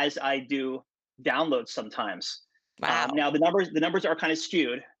as I do downloads sometimes. Wow. Now the numbers are kind of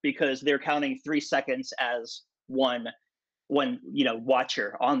skewed because they're counting 3 seconds as one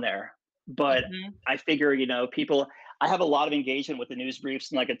watcher on there. But Mhm. I figure people. I have a lot of engagement with the news briefs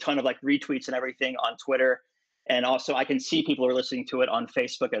and like a ton of like retweets and everything on Twitter, and also I can see people are listening to it on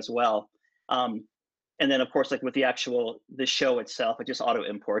Facebook as well. And then of course, like with the show itself, it just auto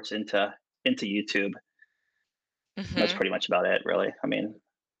imports into YouTube. That's Mhm. pretty much about it, really. I mean,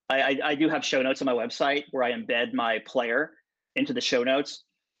 I do have show notes on my website where I embed my player into the show notes,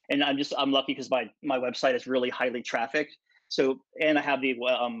 and I'm lucky because my website is really highly trafficked. So, and I have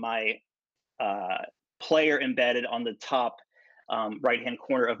my player embedded on the top right hand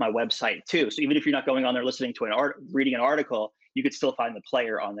corner of my website too. So even if you're not going on there listening to reading an article, you could still find the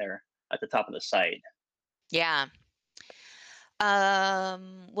player on there at the top of the site. Yeah. Well,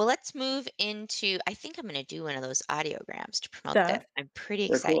 let's move into, I think I'm going to do one of those audiograms to promote this. Steph, I'm pretty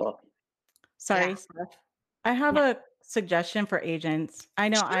They're excited. cool. sorry, Yeah. Steph. I have Yeah. a suggestion for agents. I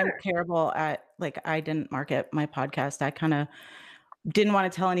know I'm Sure. terrible at I didn't market my podcast. I kind of didn't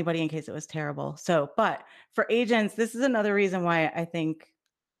want to tell anybody in case it was terrible. So, but for agents, this is another reason why I think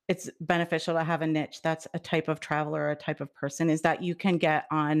it's beneficial to have a niche that's a type of traveler, a type of person, is that you can get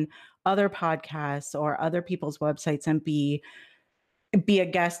on other podcasts or other people's websites and be a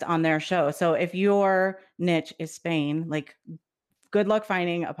guest on their show. So if your niche is Spain, like good luck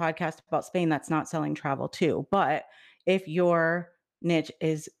finding a podcast about Spain that's not selling travel too. But if your niche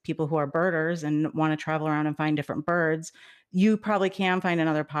is people who are birders and want to travel around and find different birds, you probably can find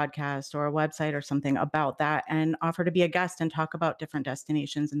another podcast or a website or something about that and offer to be a guest and talk about different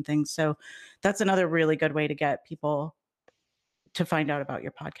destinations and things. So that's another really good way to get people to find out about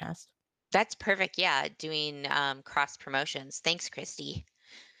your podcast. That's perfect. Yeah. Doing cross promotions. Thanks, Christy.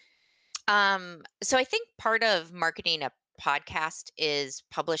 So I think part of marketing a podcast is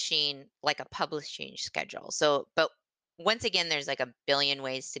publishing like a publishing schedule. So, but once again, there's like a billion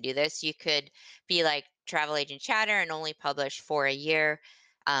ways to do this. You could be like Travel Agent Chatter and only publish for a year,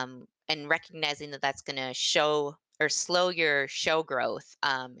 and recognizing that that's going to show or slow your show growth,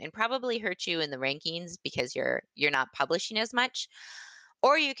 and probably hurt you in the rankings because you're not publishing as much.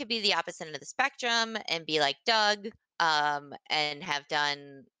 Or you could be the opposite end of the spectrum and be like Doug, and have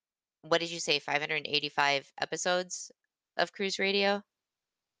done, what did you say, 585 episodes of Cruise Radio?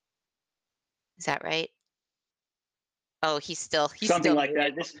 Is that right? Oh, he's Something still like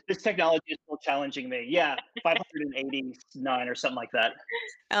muted. that. This technology is still challenging me. Yeah, 589 or something like that.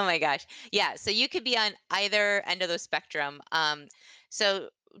 Oh my gosh. Yeah, so you could be on either end of the spectrum. So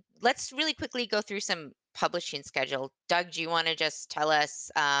let's really quickly go through some publishing schedule. Doug, do you want to just tell us,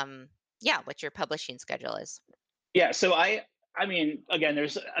 yeah, what your publishing schedule is? Yeah, so I mean, again,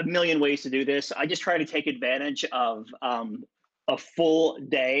 there's a million ways to do this. I just try to take advantage of a full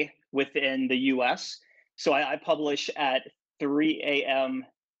day within the U.S. So I publish at 3 a.m.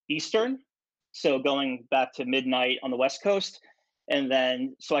 Eastern, so going back to midnight on the West Coast, and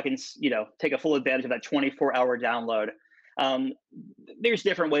then so I can take a full advantage of that 24-hour download. Um, there's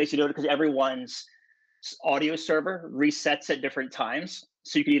different ways to do it because everyone's audio server resets at different times,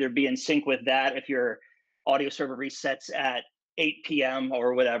 so you can either be in sync with that if your audio server resets at 8 p.m.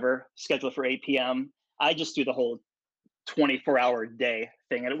 or whatever, scheduled for 8 p.m. I just do the whole 24-hour day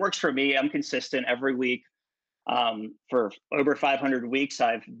thing, and it works for me. I'm consistent every week. For over 500 weeks,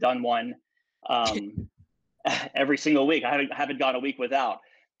 I've done one every single week. I haven't gone a week without.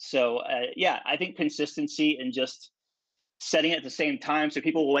 So yeah, I think consistency and just setting it at the same time so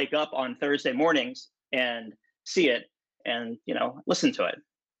people will wake up on Thursday mornings and see it and listen to it.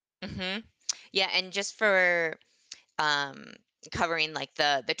 Mm-hmm. Yeah, and just for um, covering like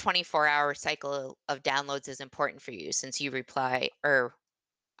the 24-hour cycle of downloads is important for you since you reply or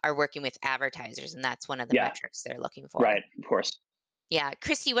are working with advertisers, and that's one of the Yeah, metrics they're looking for. right, of course. Yeah.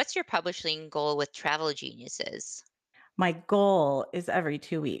 Christy, what's your publishing goal with Travel Geniuses? My goal is every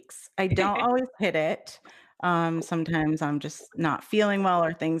 2 weeks. I don't always hit it. Sometimes I'm just not feeling well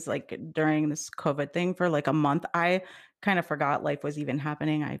or things like during this COVID thing for like a month. I kind of forgot life was even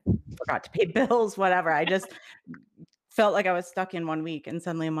happening. I forgot to pay bills, whatever. I just felt like I was stuck in 1 week and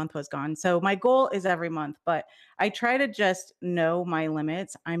suddenly a month was gone. So my goal is every month, but I try to just know my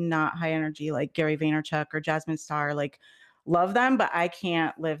limits. I'm not high energy like Gary Vaynerchuk or Jasmine Star, like love them, but I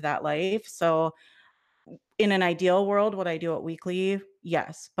can't live that life. So in an ideal world, would I do it weekly?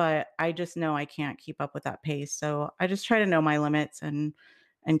 Yes, but I just know I can't keep up with that pace. So I just try to know my limits and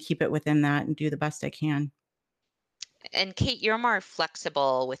keep it within that and do the best I can. And Kate, you're more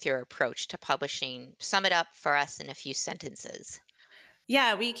flexible with your approach to publishing. Sum it up for us in a few sentences.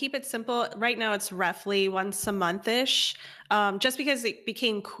 Yeah, we keep it simple. Right now, it's roughly once a month-ish. Just because it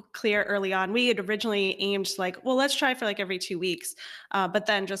became clear early on, we had originally aimed like, well, let's try for like every 2 weeks. But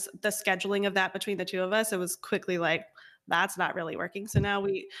then just the scheduling of that between the two of us, it was quickly like, that's not really working. So now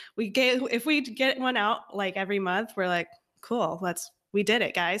we get if we get one out like every month, we're like, cool, we did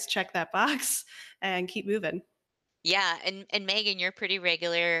it, guys. Check that box and keep moving. Yeah, and Megan, you're pretty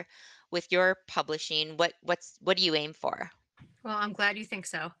regular with your publishing. What do you aim for? Well, I'm glad you think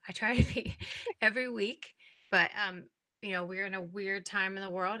so. I try to be every week, but we're in a weird time in the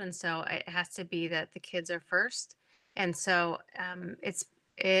world, and so it has to be that the kids are first, and so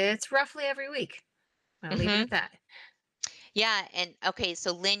it's roughly every week. I'll leave it Hmm. at that. Yeah, and okay,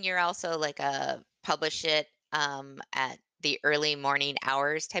 so Lynn, you're also like a publish it at the early morning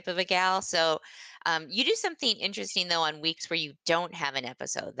hours type of a gal. So you do something interesting though on weeks where you don't have an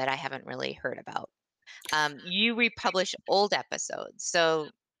episode that I haven't really heard about. You republish old episodes. So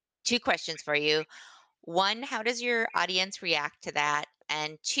two questions for you. One, how does your audience react to that?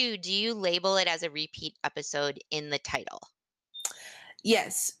 And two, do you label it as a repeat episode in the title?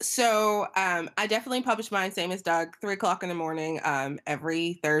 Yes. So I definitely publish mine, same as Doug, 3 o'clock in the morning,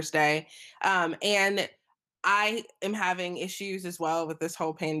 every Thursday. And I am having issues as well with this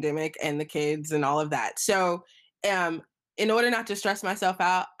whole pandemic and the kids and all of that. So um, in order not to stress myself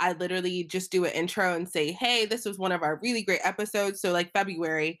out, I literally just do an intro and say, hey, this was one of our really great episodes. So like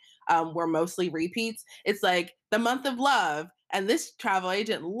February, were mostly repeats. It's like the month of love. And this travel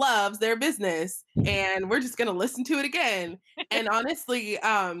agent loves their business, and we're just going to listen to it again. And honestly,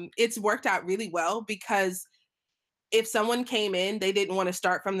 it's worked out really well because if someone came in, they didn't want to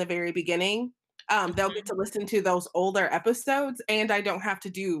start from the very beginning, they'll get Mhm. to listen to those older episodes, and I don't have to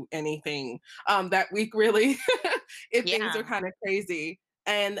do anything that week, really, if things are Yeah. kind of crazy.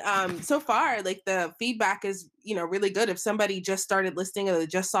 And so far, like the feedback is, really good. If somebody just started listening or they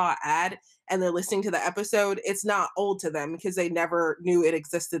just saw an ad and they're listening to the episode, it's not old to them because they never knew it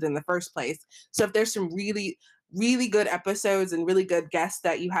existed in the first place. So if there's some really, really good episodes and really good guests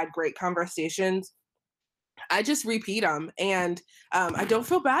that you had great conversations, I just repeat them, and I don't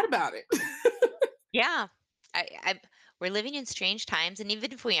feel bad about it. Yeah. We're living in strange times. And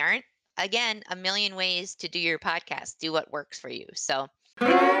even if we aren't, again, a million ways to do your podcast. Do what works for you. So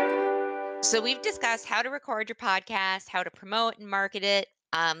we've discussed how to record your podcast, how to promote and market it.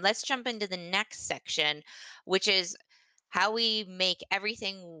 Let's jump into the next section, which is how we make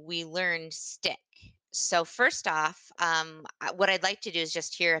everything we learned stick. So first off, what I'd like to do is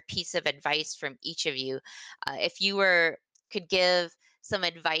just hear a piece of advice from each of you. If you could give some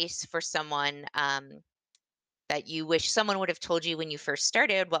advice for someone that you wish someone would have told you when you first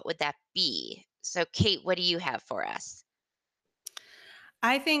started, what would that be? So Kate, what do you have for us?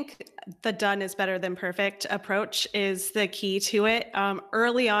 I think the done is better than perfect approach is the key to it.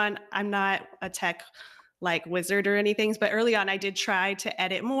 Early on, I'm not a tech like wizard or anything, but early on, I did try to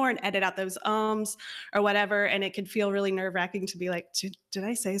edit more and edit out those ums or whatever. And it could feel really nerve wracking to be like, did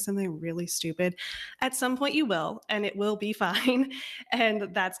I say something really stupid? At some point, you will, and it will be fine. And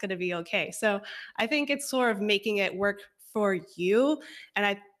that's going to be okay. So I think it's sort of making it work for you. And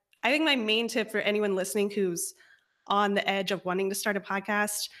I think my main tip for anyone listening who's on the edge of wanting to start a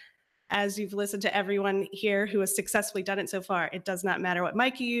podcast, as you've listened to everyone here who has successfully done it so far, it does not matter what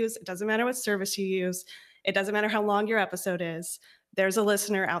mic you use, it doesn't matter what service you use, it doesn't matter how long your episode is. There's a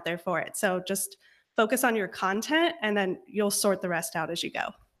listener out there for it. So just focus on your content and then you'll sort the rest out as you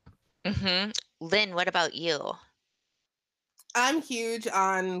go. Hmm. Lynn, what about you? I'm huge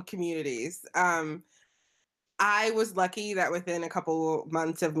on communities. I was lucky that within a couple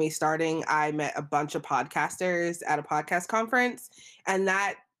months of me starting, I met a bunch of podcasters at a podcast conference, and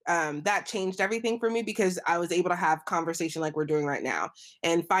that changed everything for me because I was able to have conversation like we're doing right now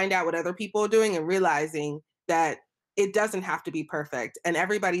and find out what other people are doing and realizing that it doesn't have to be perfect and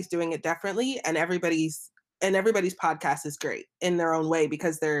everybody's doing it differently and everybody's podcast is great in their own way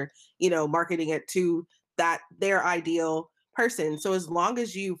because they're, marketing it to their ideal person. So as long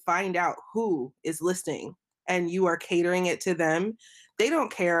as you find out who is listening and you are catering it to them, they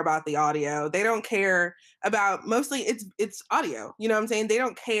don't care about the audio. They don't care about, mostly it's audio. You know what I'm saying? They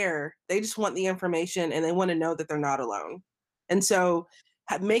don't care. They just want the information and they want to know that they're not alone. And so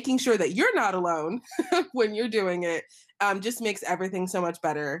making sure that you're not alone when you're doing it just makes everything so much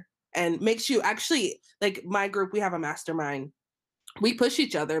better and makes you actually, like my group, we have a mastermind. We push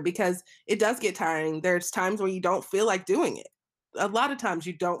each other because it does get tiring. There's times where you don't feel like doing it. a lot of times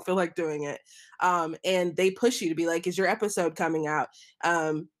you don't feel like doing it. And they push you to be like, is your episode coming out?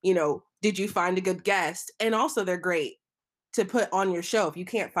 Did you find a good guest? And also they're great to put on your show. If you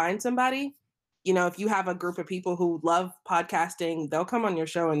can't find somebody, if you have a group of people who love podcasting, they'll come on your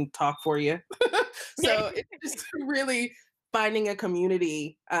show and talk for you. So it's just really finding a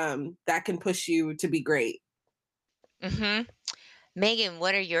community that can push you to be great. Mm-hmm. Megan,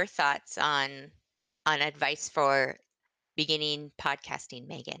 what are your thoughts on advice for beginning podcasting,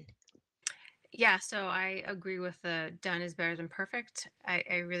 Megan? Yeah, so I agree with the done is better than perfect.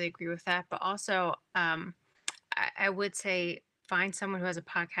 I really agree with that. But also, I would say find someone who has a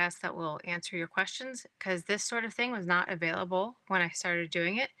podcast that will answer your questions, because this sort of thing was not available when I started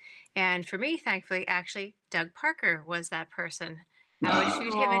doing it. And for me, thankfully, actually, Doug Parker was that person. I would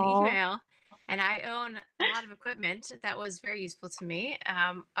shoot him an Aw. email, and I own a lot of equipment that was very useful to me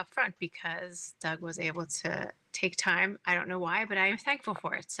up front, because Doug was able to take time. I don't know why, but I am thankful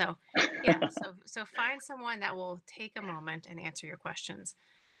for it. So yeah, so find someone that will take a moment and answer your questions.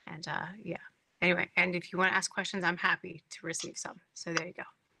 And yeah. Anyway, and if you want to ask questions, I'm happy to receive some. So there you go.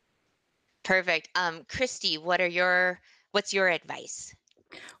 Perfect. Christy, what's your advice?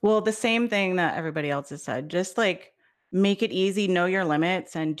 Well, the same thing that everybody else has said. Just like make it easy, know your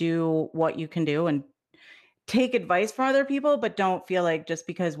limits, and do what you can do, and take advice from other people, but don't feel like just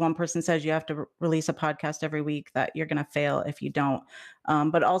because one person says you have to release a podcast every week that you're going to fail if you don't.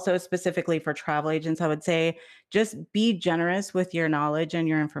 But also specifically for travel agents, I would say just be generous with your knowledge and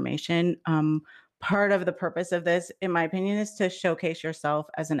your information. Part of the purpose of this, in my opinion, is to showcase yourself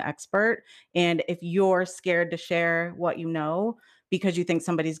as an expert. And if you're scared to share what you know because you think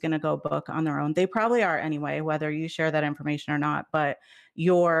somebody's going to go book on their own, they probably are anyway, whether you share that information or not. But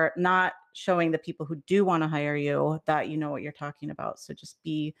you're not showing the people who do want to hire you that you know what you're talking about. So just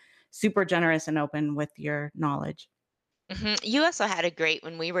be super generous and open with your knowledge. You also had a great,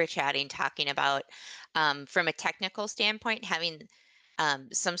 when we were chatting, talking about from a technical standpoint, having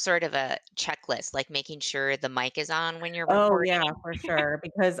some sort of a checklist, like making sure the mic is on when you're Oh, recording. yeah, for sure.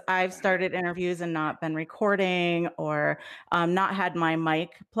 Because I've started interviews and not been recording, or not had my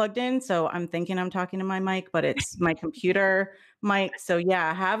mic plugged in. So I'm thinking I'm talking to my mic, but it's my computer mic. So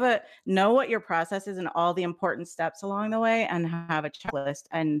yeah, know what your process is and all the important steps along the way, and have a checklist,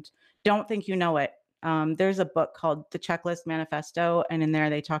 and don't think you know it. There's a book called The Checklist Manifesto, and in there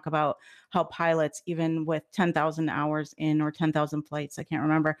they talk about how pilots, even with 10,000 hours in, or 10,000 flights, I can't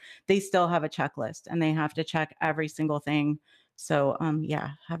remember, they still have a checklist and they have to check every single thing. So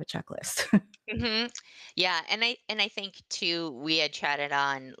yeah, have a checklist. hmm Yeah, and I think too, we had chatted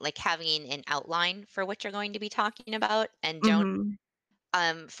on like having an outline for what you're going to be talking about, and don't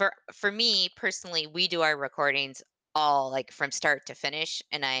Mhm. for me personally, we do our recordings all like from start to finish,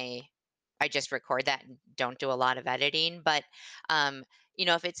 and I just record that and don't do a lot of editing. But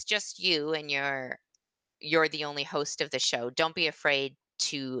if it's just you and you're the only host of the show, don't be afraid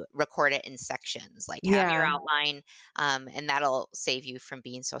to record it in sections. Like have your Yeah. outline, and that'll save you from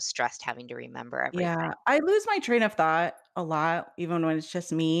being so stressed having to remember everything. Yeah, I lose my train of thought a lot, even when it's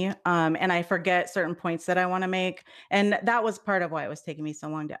just me. And I forget certain points that I want to make. And that was part of why it was taking me so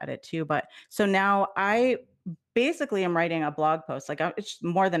long to edit too. But so now I basically am writing a blog post. Like it's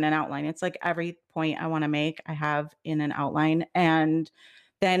more than an outline. It's like every point I want to make, I have in an outline. And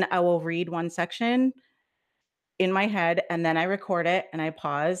then I will read one section in my head, and then I record it and I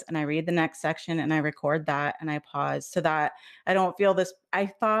pause and I read the next section and I record that and I pause, so that I don't feel this. I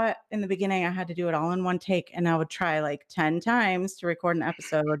thought in the beginning I had to do it all in one take, and I would try like 10 times to record an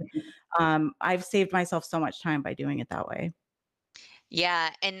episode. I've saved myself so much time by doing it that way.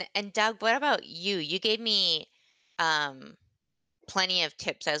 Yeah, and Doug, what about you? You gave me um plenty of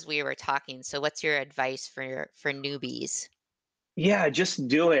tips as we were talking. So what's your advice for newbies? Yeah, just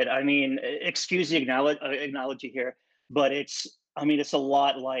do it. I mean, excuse the analogy here, but it's a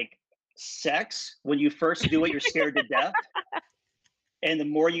lot like sex. When you first do it, you're scared to death. And the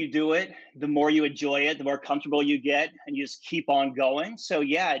more you do it, the more you enjoy it, the more comfortable you get, and you just keep on going. So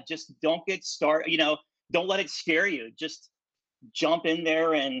yeah, just don't get started, don't let it scare you. Just jump in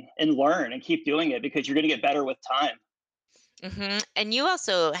there and learn and keep doing it, because you're going to get better with time. And you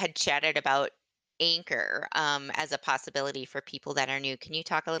also had chatted about Anchor as a possibility for people that are new. Can you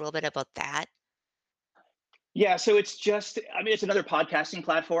talk a little bit about that? Yeah, so it's another podcasting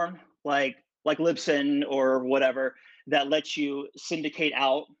platform like Libsyn or whatever, that lets you syndicate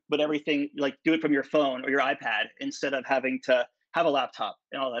out, but everything, like, do it from your phone or your iPad instead of having to have a laptop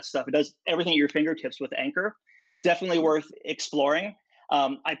and all that stuff. It does everything at your fingertips with Anchor. Definitely worth exploring.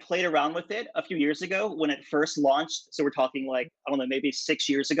 I played around with it a few years ago when it first launched. So we're talking like, I don't know, maybe 6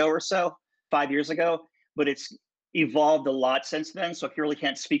 years ago or so, 5 years ago. But it's evolved a lot since then. So I really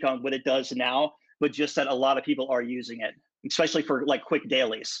can't speak on what it does now, but just that a lot of people are using it, especially for like quick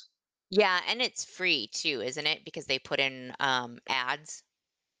dailies. Yeah, and it's free too, isn't it? Because they put in ads.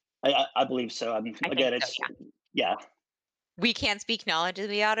 I believe so. I mean, I think again, so, it's yeah. yeah. We can't speak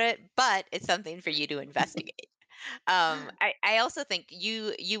knowledgeably about it, but it's something for you to investigate. I also think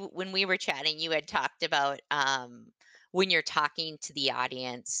you when we were chatting, you had talked about when you're talking to the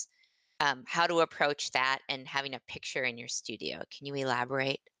audience, how to approach that and having a picture in your studio. Can you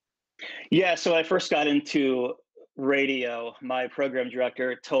elaborate? Yeah, so when I first got into radio, my program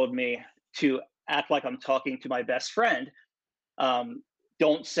director told me to act like I'm talking to my best friend. Um,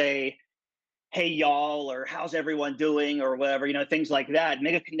 don't say, "Hey y'all," or "How's everyone doing," or whatever, things like that.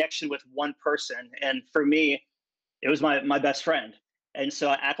 Make a connection with one person. And for me, it was my best friend. And so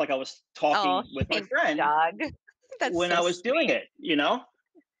I act like I was Oh, talking with my thanks, friend dog. That's when so I was doing sweet. it,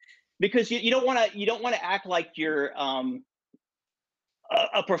 because you don't want to act like you're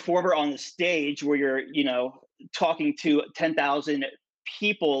a performer on the stage where you're talking to 10,000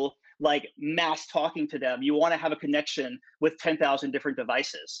 people, like mass talking to them. You want to have a connection with 10,000 different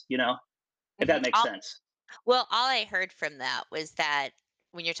devices, if Mhm. that makes sense. Well, all I heard from that was that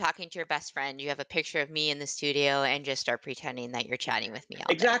when you're talking to your best friend, you have a picture of me in the studio and just start pretending that you're chatting with me all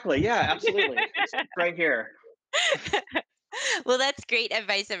day. Exactly, yeah, absolutely, it's right here. Well, that's great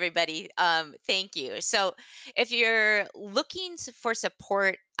advice, everybody. Thank you. So, if you're looking for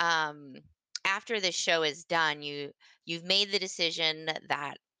support after the show is done, you've made the decision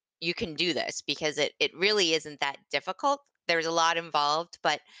that you can do this because it really isn't that difficult. There's a lot involved,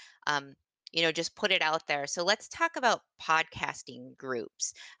 but um, just put it out there. So let's talk about podcasting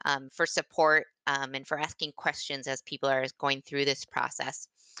groups for support and for asking questions as people are going through this process.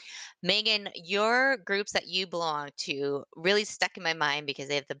 Megan, your groups that you belong to really stuck in my mind because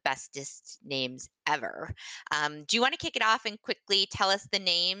they have the bestest names ever. Do you want to kick it off and quickly tell us the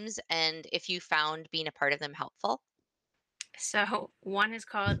names and if you found being a part of them helpful? So one is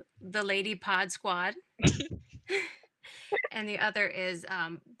called the Lady Pod Squad, and the other is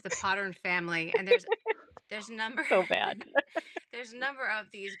the Potter family. And there's a number So bad. there's a number of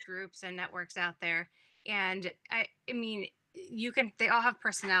these groups and networks out there, and I mean, they all have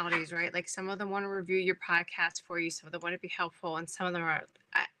personalities, right? Like some of them want to review your podcast for you, some of them want to be helpful, and some of them are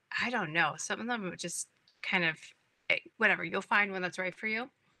I don't know, some of them are just kind of whatever. You'll find one that's right for you,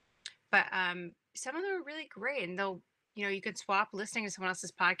 but some of them are really great, and you could swap listening to someone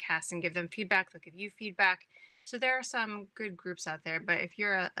else's podcast and give them feedback. They'll give you feedback. So there are some good groups out there, but if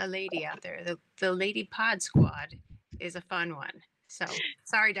you're a lady out there, the Lady Pod Squad is a fun one. So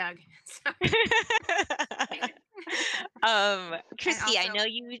sorry, Doug. Sorry. Christy, I also, know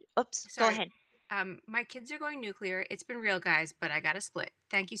you. Oops, go sorry. ahead. My kids are going nuclear. It's been real, guys, but I got to split.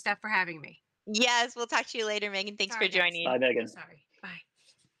 Thank you, Steph, for having me. Yes, we'll talk to you later, Megan. Thanks Sorry, for guys. joining. Bye, Megan. Sorry. Bye.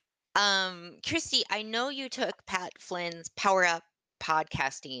 Christy, I know you took Pat Flynn's Power Up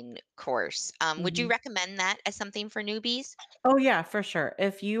podcasting course. Would you Mhm. recommend that as something for newbies? Oh yeah, for sure.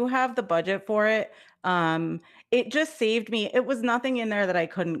 If you have the budget for it, it just saved me. It was nothing in there that I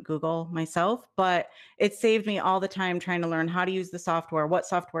couldn't Google myself, but it saved me all the time trying to learn how to use the software, what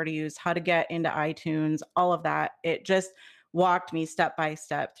software to use, how to get into iTunes, all of that. It just walked me step by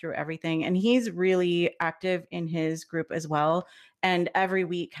step through everything. And he's really active in his group as well. And every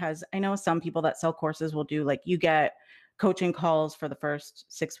week I know some people that sell courses will do like you get coaching calls for the first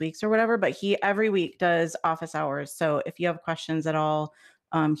 6 weeks or whatever, but he every week does office hours. So if you have questions at all,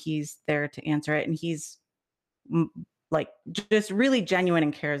 he's there to answer it. And he's like just really genuine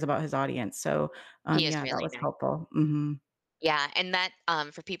and cares about his audience. So He is yeah, that really was nice. helpful. Hmm. Yeah, and that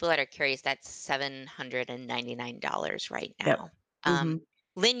for people that are curious, that's $799 right Yep. now. Hmm.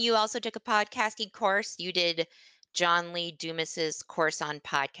 Lynn, you also took a podcasting course. You did John Lee Dumas's course on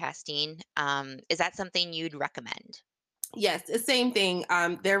podcasting. Is that something you'd recommend? Yes, the same thing.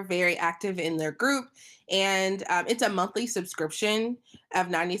 They're very active in their group, and it's a monthly subscription of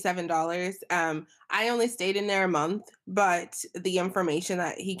 $97. I only stayed in there a month, but the information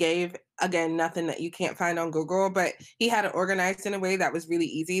that he gave, again, nothing that you can't find on Google, but he had it organized in a way that was really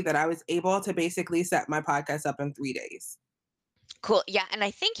easy that I was able to basically set my podcast up in 3 days. Cool. Yeah, and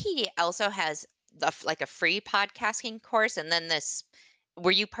I think he also has like a free podcasting course, and then this.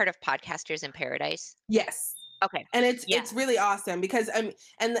 Were you part of Podcasters in Paradise? Yes. Okay. And it's Yeah. it's really awesome because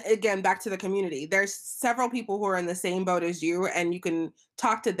again, back to the community. There's several people who are in the same boat as you, and you can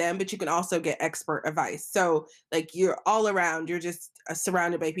talk to them, but you can also get expert advice. So like you're all around, you're just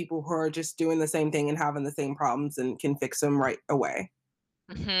surrounded by people who are just doing the same thing and having the same problems and can fix them right away.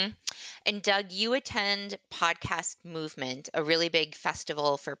 hmm And Doug, you attend Podcast Movement, a really big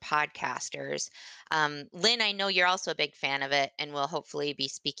festival for podcasters. Lynn, I know you're also a big fan of it, and will hopefully be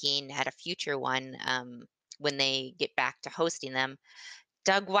speaking at a future one when they get back to hosting them.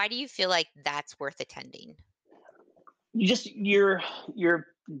 Doug, why do you feel like that's worth attending? You're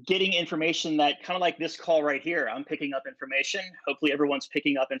getting information that kind of like this call right here. I'm picking up information. Hopefully everyone's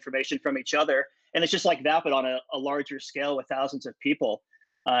picking up information from each other. And it's just like that, but on a larger scale with thousands of people.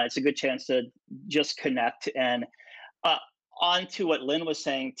 It's a good chance to just connect. And uh, on to what Lynn was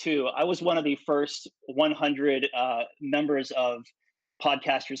saying too, I was one of the first 100 members of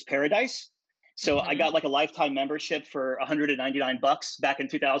Podcasters Paradise. So I got like a lifetime membership for $199 back in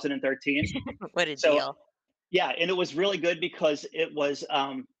 2013. What a So deal. yeah, and it was really good because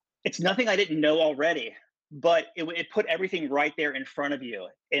it's nothing I didn't know already, but it put everything right there in front of you,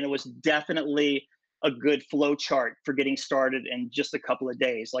 and it was definitely a good flow chart for getting started in just a couple of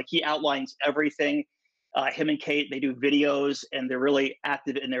days. Like he outlines everything. Him and Kate, they do videos, and they're really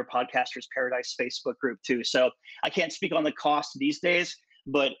active in their Podcasters Paradise Facebook group too. So I can't speak on the cost these days,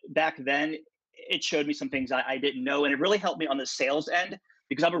 but back then it showed me some things I didn't know, and it really helped me on the sales end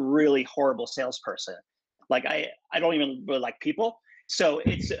because I'm a really horrible salesperson. Like I don't even really like people. So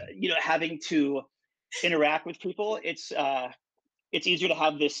it's having to interact with people. It's easier to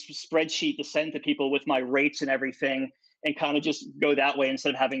have this spreadsheet to send to people with my rates and everything, and kind of just go that way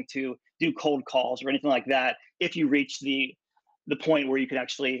instead of having to do cold calls or anything like that. If you reach the point where you can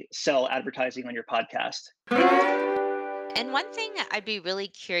actually sell advertising on your podcast. And one thing I'd be really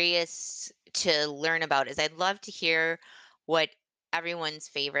curious to learn about is I'd love to hear what everyone's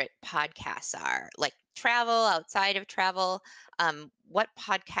favorite podcasts are, like travel, outside of travel. What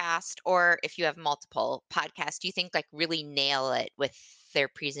podcast, or if you have multiple podcasts, do you think like really nail it with their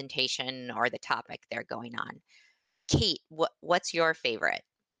presentation or the topic they're going on? Kate, what's your favorite?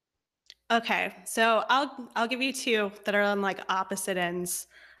 Okay, so I'll give you two that are on like opposite ends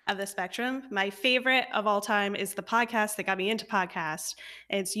of the spectrum. My favorite of all time is the podcast that got me into podcast.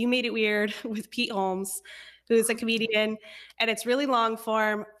 It's You Made It Weird with Pete Holmes, who's a comedian, and it's really long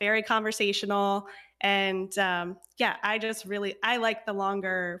form, very conversational, and yeah, I like the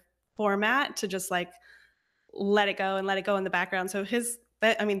longer format to just like let it go and let it go in the background. So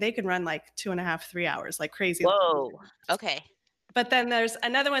they can run like 2.5, 3 hours, like crazy long. Whoa. Okay. But then there's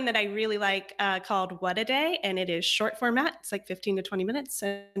another one that I really like called What a Day, and it is short format. It's like 15 to 20 minutes,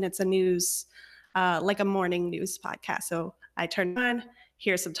 and it's a news, like a morning news podcast. So I turn it on,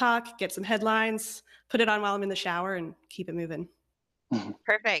 hear some talk, get some headlines, put it on while I'm in the shower, and keep it moving.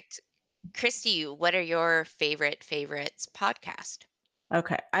 Perfect. Christy, what are your favorites podcast?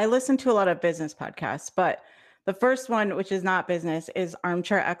 Okay. I listen to a lot of business podcasts, but the first one, which is not business, is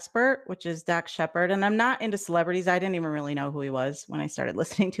Armchair Expert, which is Dax Shepard. And I'm not into celebrities. I didn't even really know who he was when I started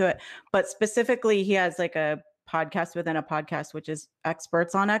listening to it. But specifically, he has like a podcast within a podcast, which is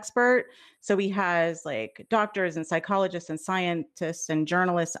Experts on Expert. So he has like doctors and psychologists and scientists and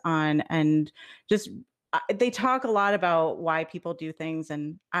journalists on, and just they talk a lot about why people do things.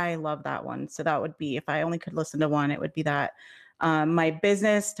 And I love that one. So that would be, if I only could listen to one, it would be that. My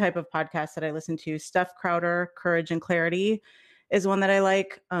business type of podcast that I listen to, Steph Crowder, Courage and Clarity, is one that I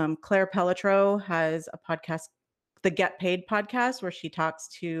like. Claire Pelletreau has a podcast, the Get Paid podcast, where she talks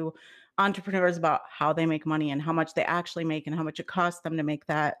to entrepreneurs about how they make money and how much they actually make and how much it costs them to make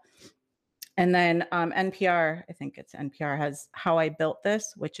that. And then NPR, I think it's NPR, has How I Built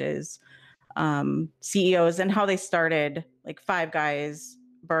This, which is CEOs and how they started, like Five Guys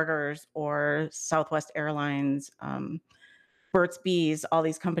Burgers or Southwest Airlines, Burt's Bees, all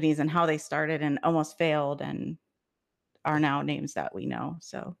these companies, and how they started and almost failed and are now names that we know.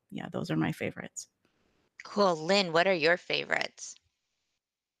 So yeah, those are my favorites. Cool. Lynn, what are your favorites?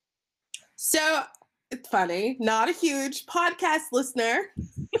 So it's funny, not a huge podcast listener.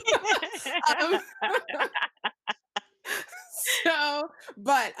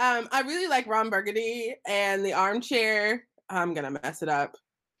 But I really like Ron Burgundy and The Armchair. I'm gonna mess it up.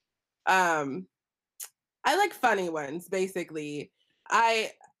 I like funny ones, basically.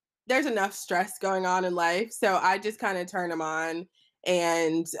 There's enough stress going on in life, so I just kind of turn them on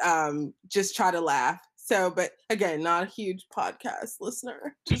and just try to laugh. So, but again, not a huge podcast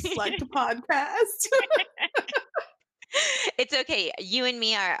listener. Just like to podcast. It's okay. You and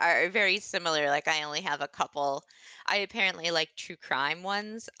me are very similar. Like I only have a couple. I apparently like true crime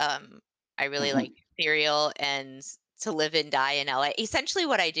ones. I really like Serial and To Live and Die in LA. Essentially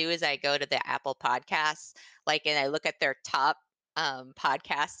what I do is I go to the Apple Podcasts, like, and I look at their top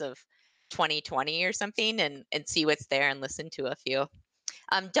podcasts of 2020 or something and see what's there and listen to a few.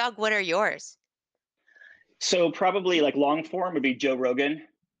 Doug, what are yours? So probably like long form would be Joe Rogan.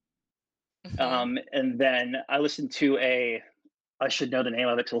 Hmm. And then I listen to I should know the name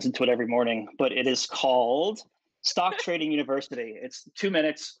of it to listen to it every morning, but it is called Stock Trading University. It's 2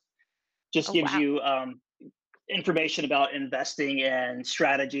 minutes, just Oh, gives wow. you information about investing and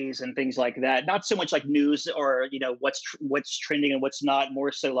strategies and things like that. Not so much like news or what's trending and what's not.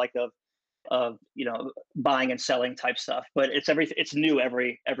 More so like of buying and selling type stuff. But it's new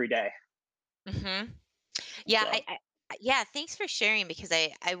every day. Hmm. Yeah, So yeah, thanks for sharing because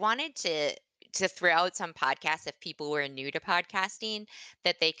I wanted to throw out some podcasts if people were new to podcasting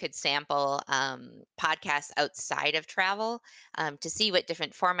that they could sample podcasts outside of travel to see what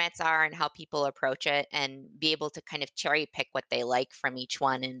different formats are and how people approach it and be able to kind of cherry pick what they like from each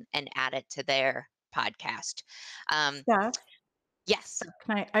one and add it to their podcast. Um, Steph, yes.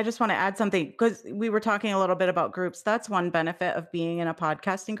 can I just want to add something because we were talking a little bit about groups. That's one benefit of being in a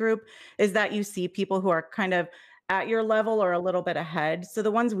podcasting group is that you see people who are kind of at your level or a little bit ahead. So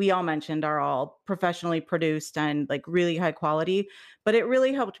the ones we all mentioned are all professionally produced and like really high quality, but it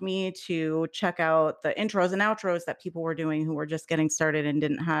really helped me to check out the intros and outros that people were doing who were just getting started and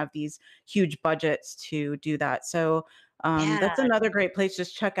didn't have these huge budgets to do that. So Yeah, that's another great place.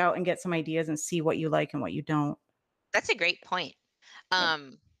 Just check out and get some ideas and see what you like and what you don't. that's a great point. yeah.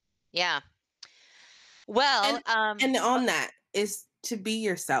 Um, yeah. Well, And on that is to be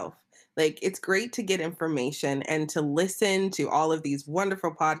yourself. Like it's great to get information and to listen to all of these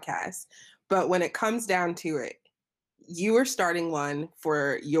wonderful podcasts, but when it comes down to it, you are starting one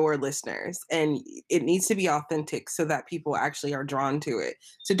for your listeners and it needs to be authentic so that people actually are drawn to it.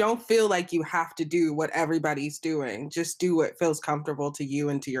 So don't feel like you have to do what everybody's doing. Just do what feels comfortable to you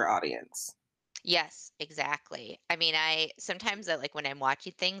and to your audience. yes, exactly. I mean, I sometimes like when I'm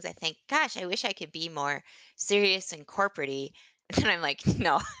watching things, I think, gosh, I wish I could be more serious and corporate-y. And then I'm like,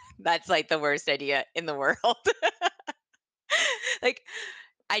 no, that's like the worst idea in the world. Like,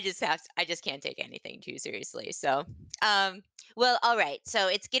 I just can't take anything too seriously. So, um, well, all right. So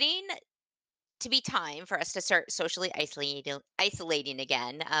it's getting to be time for us to start socially isolating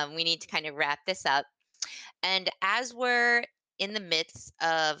again. We need to kind of wrap this up. And as we're in the midst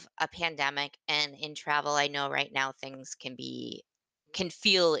of a pandemic and in travel, I know right now things can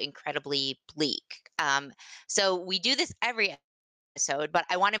feel incredibly bleak. So we do this every episode, but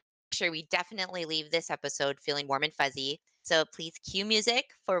I want to make sure we definitely leave this episode feeling warm and fuzzy. So please cue music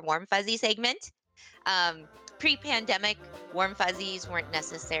for warm fuzzy segment. Um, Pre-pandemic, warm fuzzies weren't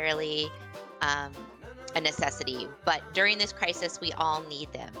necessarily um, a necessity, but during this crisis, we all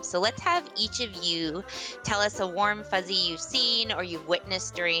need them. So let's have each of you tell us a warm fuzzy you've seen or you've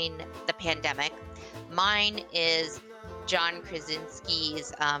witnessed during the pandemic. Mine is John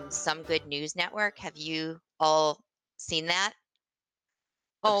Krasinski's Some Good News Network. Have you all seen that?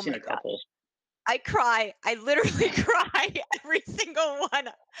 I've Oh seen my a God. couple. I cry. I literally cry every single one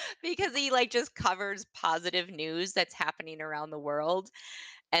because he like just covers positive news that's happening around the world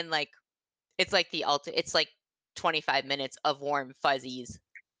and like it's like it's like 25 minutes of warm fuzzies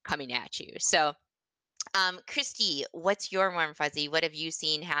coming at you. So, Christy, what's your warm fuzzy? What have you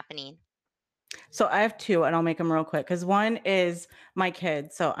seen happening? So I have two, and I'll make them real quick because one is my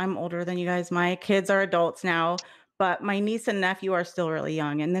kids. So I'm older than you guys. My kids are adults now, but my niece and nephew are still really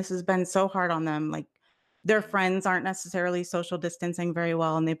young. And this has been so hard on them. Like their Mm. friends aren't necessarily social distancing very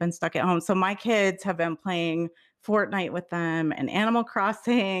well, and they've been stuck at home. So my kids have been playing Fortnite with them and Animal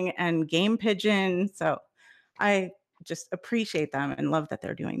Crossing and Game Pigeon. So I just appreciate them and love that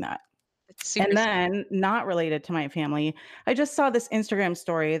they're doing that. It's super And sweet. then, not related to my family, I just saw this Instagram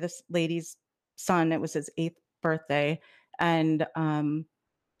story. This lady's son, it was his 8th birthday, and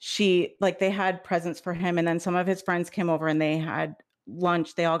she like they had presents for him, and then some of his friends came over and they had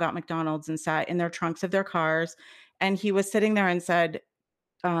lunch. They all got McDonald's and sat in their trunks of their cars, and he was sitting there and said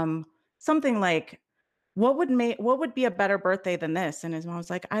um, something like, what would be a better birthday than this? And his mom was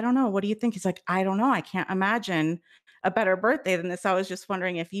like, I don't know. What do you think? He's like, I don't know. I can't imagine a better birthday than this. I was just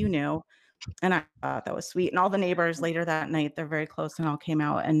wondering if you knew. And I thought that was sweet. And all the neighbors later that night, they're very close and all came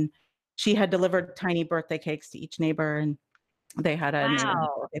out. And she had delivered tiny birthday cakes to each neighbor and they had a neighborhood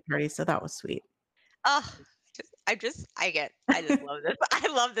Wow. birthday party. So that was sweet. Oh, I just love this.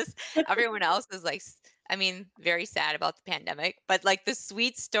 I love this. Everyone else is like, I mean, very sad about the pandemic, but like the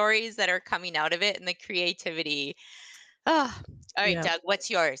sweet stories that are coming out of it and the creativity. Oh, all right, Yeah. Doug, what's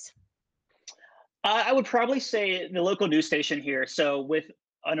yours? I would probably say the local news station here. So with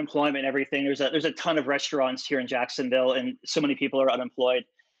unemployment and everything, there's a ton of restaurants here in Jacksonville, and so many people are unemployed.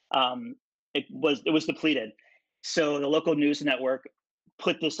 Um, it was depleted. So the local news network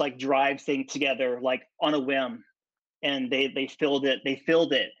put this like drive thing together, like on a whim, and they filled it. They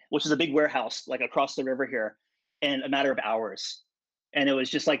filled it, which is a big warehouse like across the river here, in a matter of hours. And it was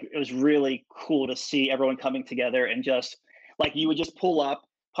just like, it was really cool to see everyone coming together, and just like, you would just pull up,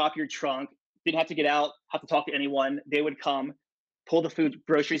 pop your trunk, didn't have to get out, have to talk to anyone. They would come, pull the food,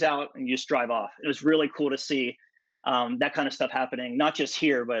 groceries out, and you just drive off. It was really cool to see that kind of stuff happening, not just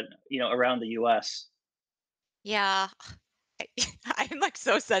here, but around the U.S. Yeah. I'm like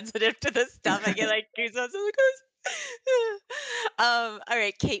so sensitive to this stuff. I get like goosebumps. I'm like, all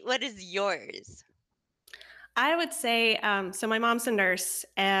right, Kate, what is yours? I would say, so my mom's a nurse,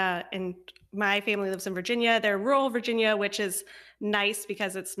 and my family lives in Virginia. They're rural Virginia, which is nice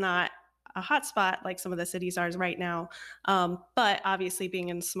because it's not a hot spot like some of the cities are right now. But obviously, being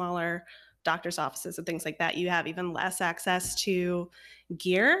in smaller doctor's offices and things like that, you have even less access to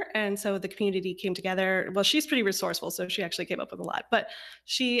gear. And so the community came together. Well, she's pretty resourceful, so she actually came up with a lot. But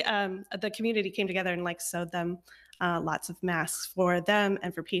the community came together and like sewed them lots of masks for them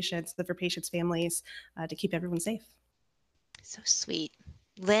and for patients, for patients' families, to keep everyone safe. So sweet.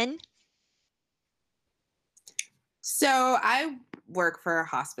 Lynn? So I work for a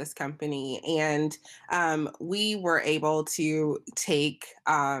hospice company, and we were able to take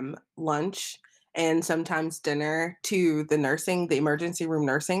lunch and sometimes dinner to the emergency room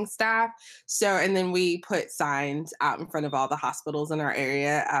nursing staff. So, and then we put signs out in front of all the hospitals in our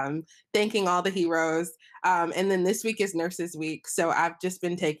area, thanking all the heroes. And then this week is Nurses Week. So I've just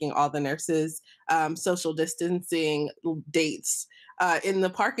been taking all the nurses social distancing dates in the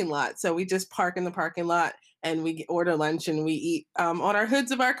parking lot. So we just park in the parking lot, and we order lunch, and we eat on our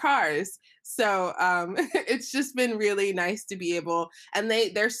hoods of our cars. So it's just been really nice to be able, and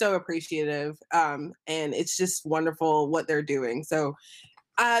they're so appreciative, and it's just wonderful what they're doing. So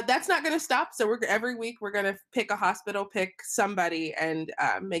that's not going to stop. So every week we're going to pick a hospital, pick somebody, and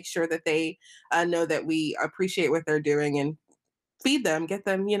make sure that they know that we appreciate what they're doing, and feed them, get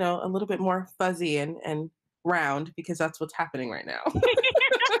them, a little bit more fuzzy and round, because that's what's happening right now.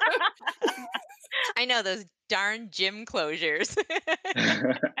 I know those darn gym closures.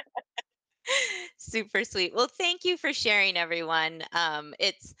 Super sweet. Well, thank you for sharing, everyone.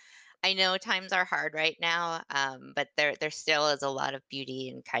 I know times are hard right now, but there still is a lot of beauty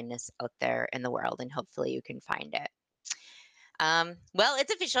and kindness out there in the world, and hopefully you can find it. Well,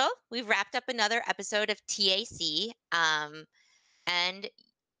 it's official. We've wrapped up another episode of TAC, and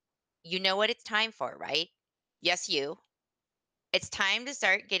you know what it's time for, right? Yes, you. It's time to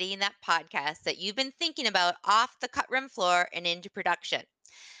start getting that podcast that you've been thinking about off the cut room floor and into production.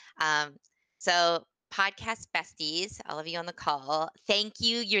 So podcast besties, all of you on the call, thank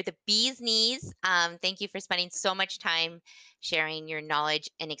you. You're the bee's knees. Thank you for spending so much time sharing your knowledge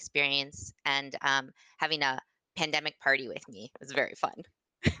and experience, and having a pandemic party with me. It was very fun.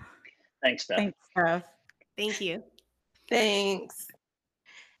 Thanks, Steph. Thanks, Steph. Thank you. Thanks.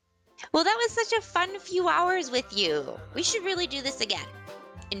 Well, that was such a fun few hours with you. We should really do this again.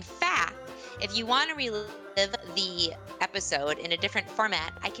 In fact, if you want to relive the episode in a different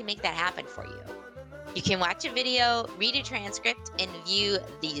format, I can make that happen for you. You can watch a video, read a transcript, and view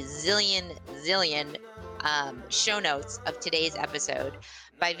the zillion show notes of today's episode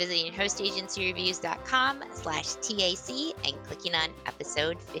by visiting hostagencyreviews.com/TAC and clicking on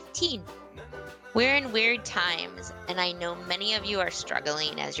episode 15. We're in weird times, and I know many of you are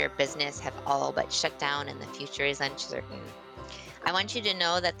struggling as your business have all but shut down and the future is uncertain. I want you to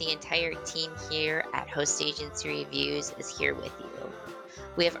know that the entire team here at Host Agency Reviews is here with you.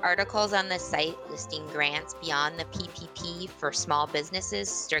 We have articles on the site listing grants beyond the PPP for small businesses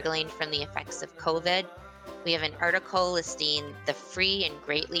struggling from the effects of COVID. We have an article listing the free and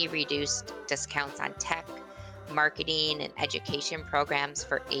greatly reduced discounts on tech, marketing, and education programs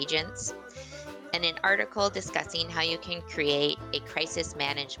for agents, and an article discussing how you can create a crisis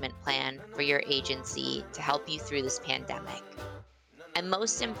management plan for your agency to help you through this pandemic. And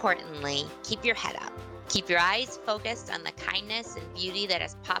most importantly, keep your head up. Keep your eyes focused on the kindness and beauty that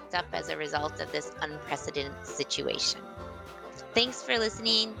has popped up as a result of this unprecedented situation. Thanks for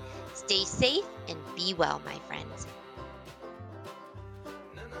listening. Stay safe and be well, my friends.